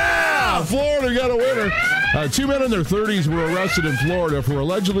 Yeah! Florida got a winner. 2 men in their 30s were arrested in Florida for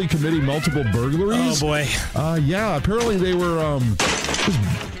allegedly committing multiple burglaries. Oh, boy. Apparently they were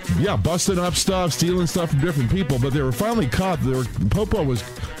busting up stuff, stealing stuff from different people, but they were finally caught. Popo was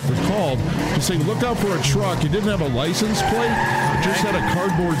called to say, look out for a truck. It didn't have a license plate. It just had a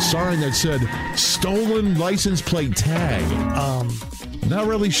cardboard sign that said, stolen license plate tag. Not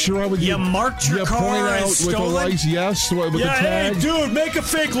really sure. You marked your car point out as with stolen? with the tag. Hey, dude, make a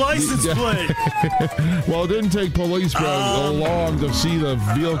fake license plate. Well, it didn't take police long to see the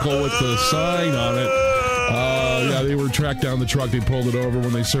vehicle with the sign on it. They were tracked down the truck. They pulled it over.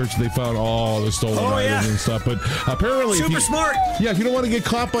 When they searched, they found all the stolen items and stuff. But apparently, smart. Yeah, if you don't want to get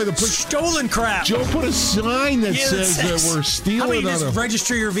caught by the stolen crap, Joe, put a sign that says that we're stealing. How about you just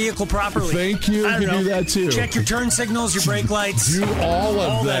register your vehicle properly? Thank you. You can do that too. Check your turn signals, your brake lights. Do all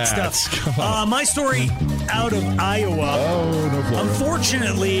that stuff. My story out of Iowa. Oh, no Florida.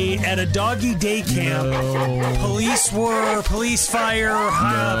 Unfortunately, at a doggy day camp, police, fire,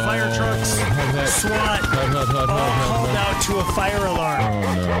 fire trucks, SWAT. Called out to a fire alarm. Oh,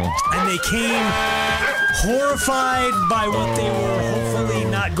 no. And they came horrified by what they were hopefully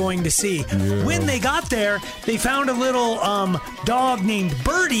not going to see. Yeah. When they got there, they found a little dog named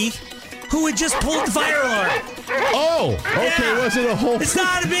Birdie who had just pulled the fire alarm. Oh, okay. Yeah. Was it a whole... It's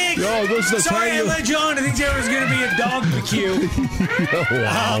not a big... Oh, this is Sorry, I led you on. I think there was going to be a dog barbecue.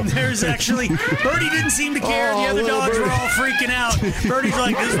 Wow. There's actually... Birdie didn't seem to care. The other dogs were all freaking out. Birdie's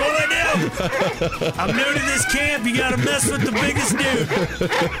like, this is what I do. I'm new to this camp. You got to mess with the biggest dude.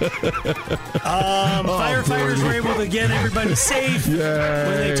 Firefighters were able to get everybody safe. Yay.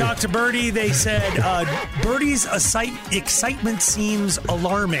 When they talked to Birdie, they said, Birdie's excitement seems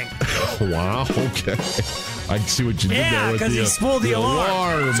alarming. Wow, okay. I see what you did there. Yeah, because he spooled the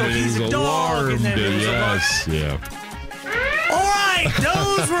alarm. So he's a dog. And then yes, yeah. All right,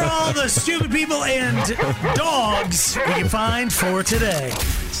 those were all the stupid people and dogs we can find for today.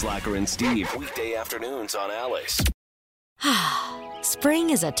 Slacker and Steve, weekday afternoons on Alice. Spring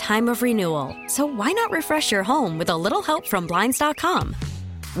is a time of renewal, so why not refresh your home with a little help from Blinds.com?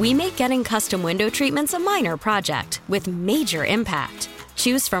 We make getting custom window treatments a minor project with major impact.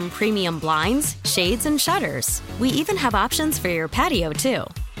 Choose from premium blinds, shades, and shutters. We even have options for your patio, too.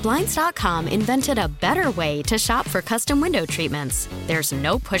 Blinds.com invented a better way to shop for custom window treatments. There's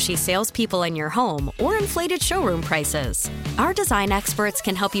no pushy salespeople in your home or inflated showroom prices. Our design experts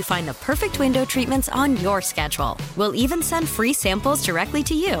can help you find the perfect window treatments on your schedule. We'll even send free samples directly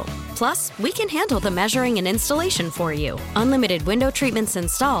to you. Plus, we can handle the measuring and installation for you. Unlimited window treatments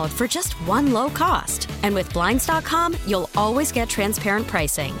installed for just one low cost. And with Blinds.com, you'll always get transparent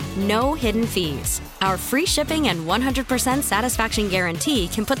pricing. No hidden fees. Our free shipping and 100% satisfaction guarantee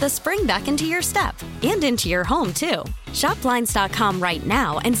can put the spring back into your step and into your home, too. Shop Blinds.com right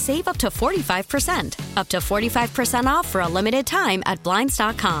now and save up to 45%. Up to 45% off for a limited time at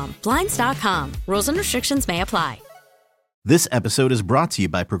Blinds.com. Blinds.com. Rules and restrictions may apply. This episode is brought to you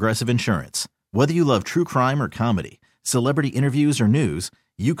by Progressive Insurance. Whether you love true crime or comedy, celebrity interviews or news,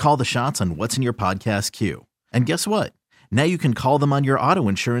 you call the shots on what's in your podcast queue. And guess what? Now you can call them on your auto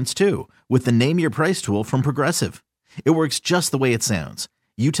insurance, too, with the Name Your Price tool from Progressive. It works just the way it sounds.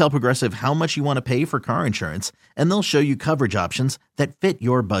 You tell Progressive how much you want to pay for car insurance, and they'll show you coverage options that fit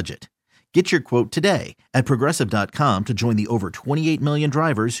your budget. Get your quote today at Progressive.com to join the over 28 million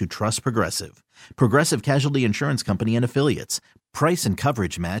drivers who trust Progressive. Progressive Casualty Insurance Company and Affiliates. Price and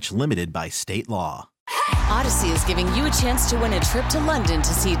coverage match limited by state law. Odyssey is giving you a chance to win a trip to London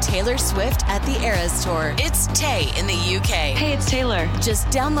to see Taylor Swift at the Eras Tour. It's Tay in the UK. Hey, it's Taylor. Just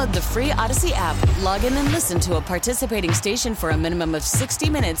download the free Odyssey app, log in and listen to a participating station for a minimum of 60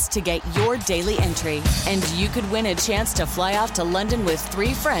 minutes to get your daily entry. And you could win a chance to fly off to London with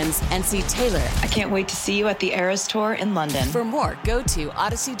 3 friends and see Taylor. I can't wait to see you at the Eras Tour in London. For more, go to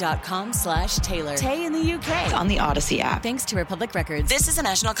odyssey.com/Taylor. Tay in the UK. On the Odyssey app. Thanks to Republic Records. This is a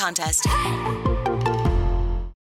national contest.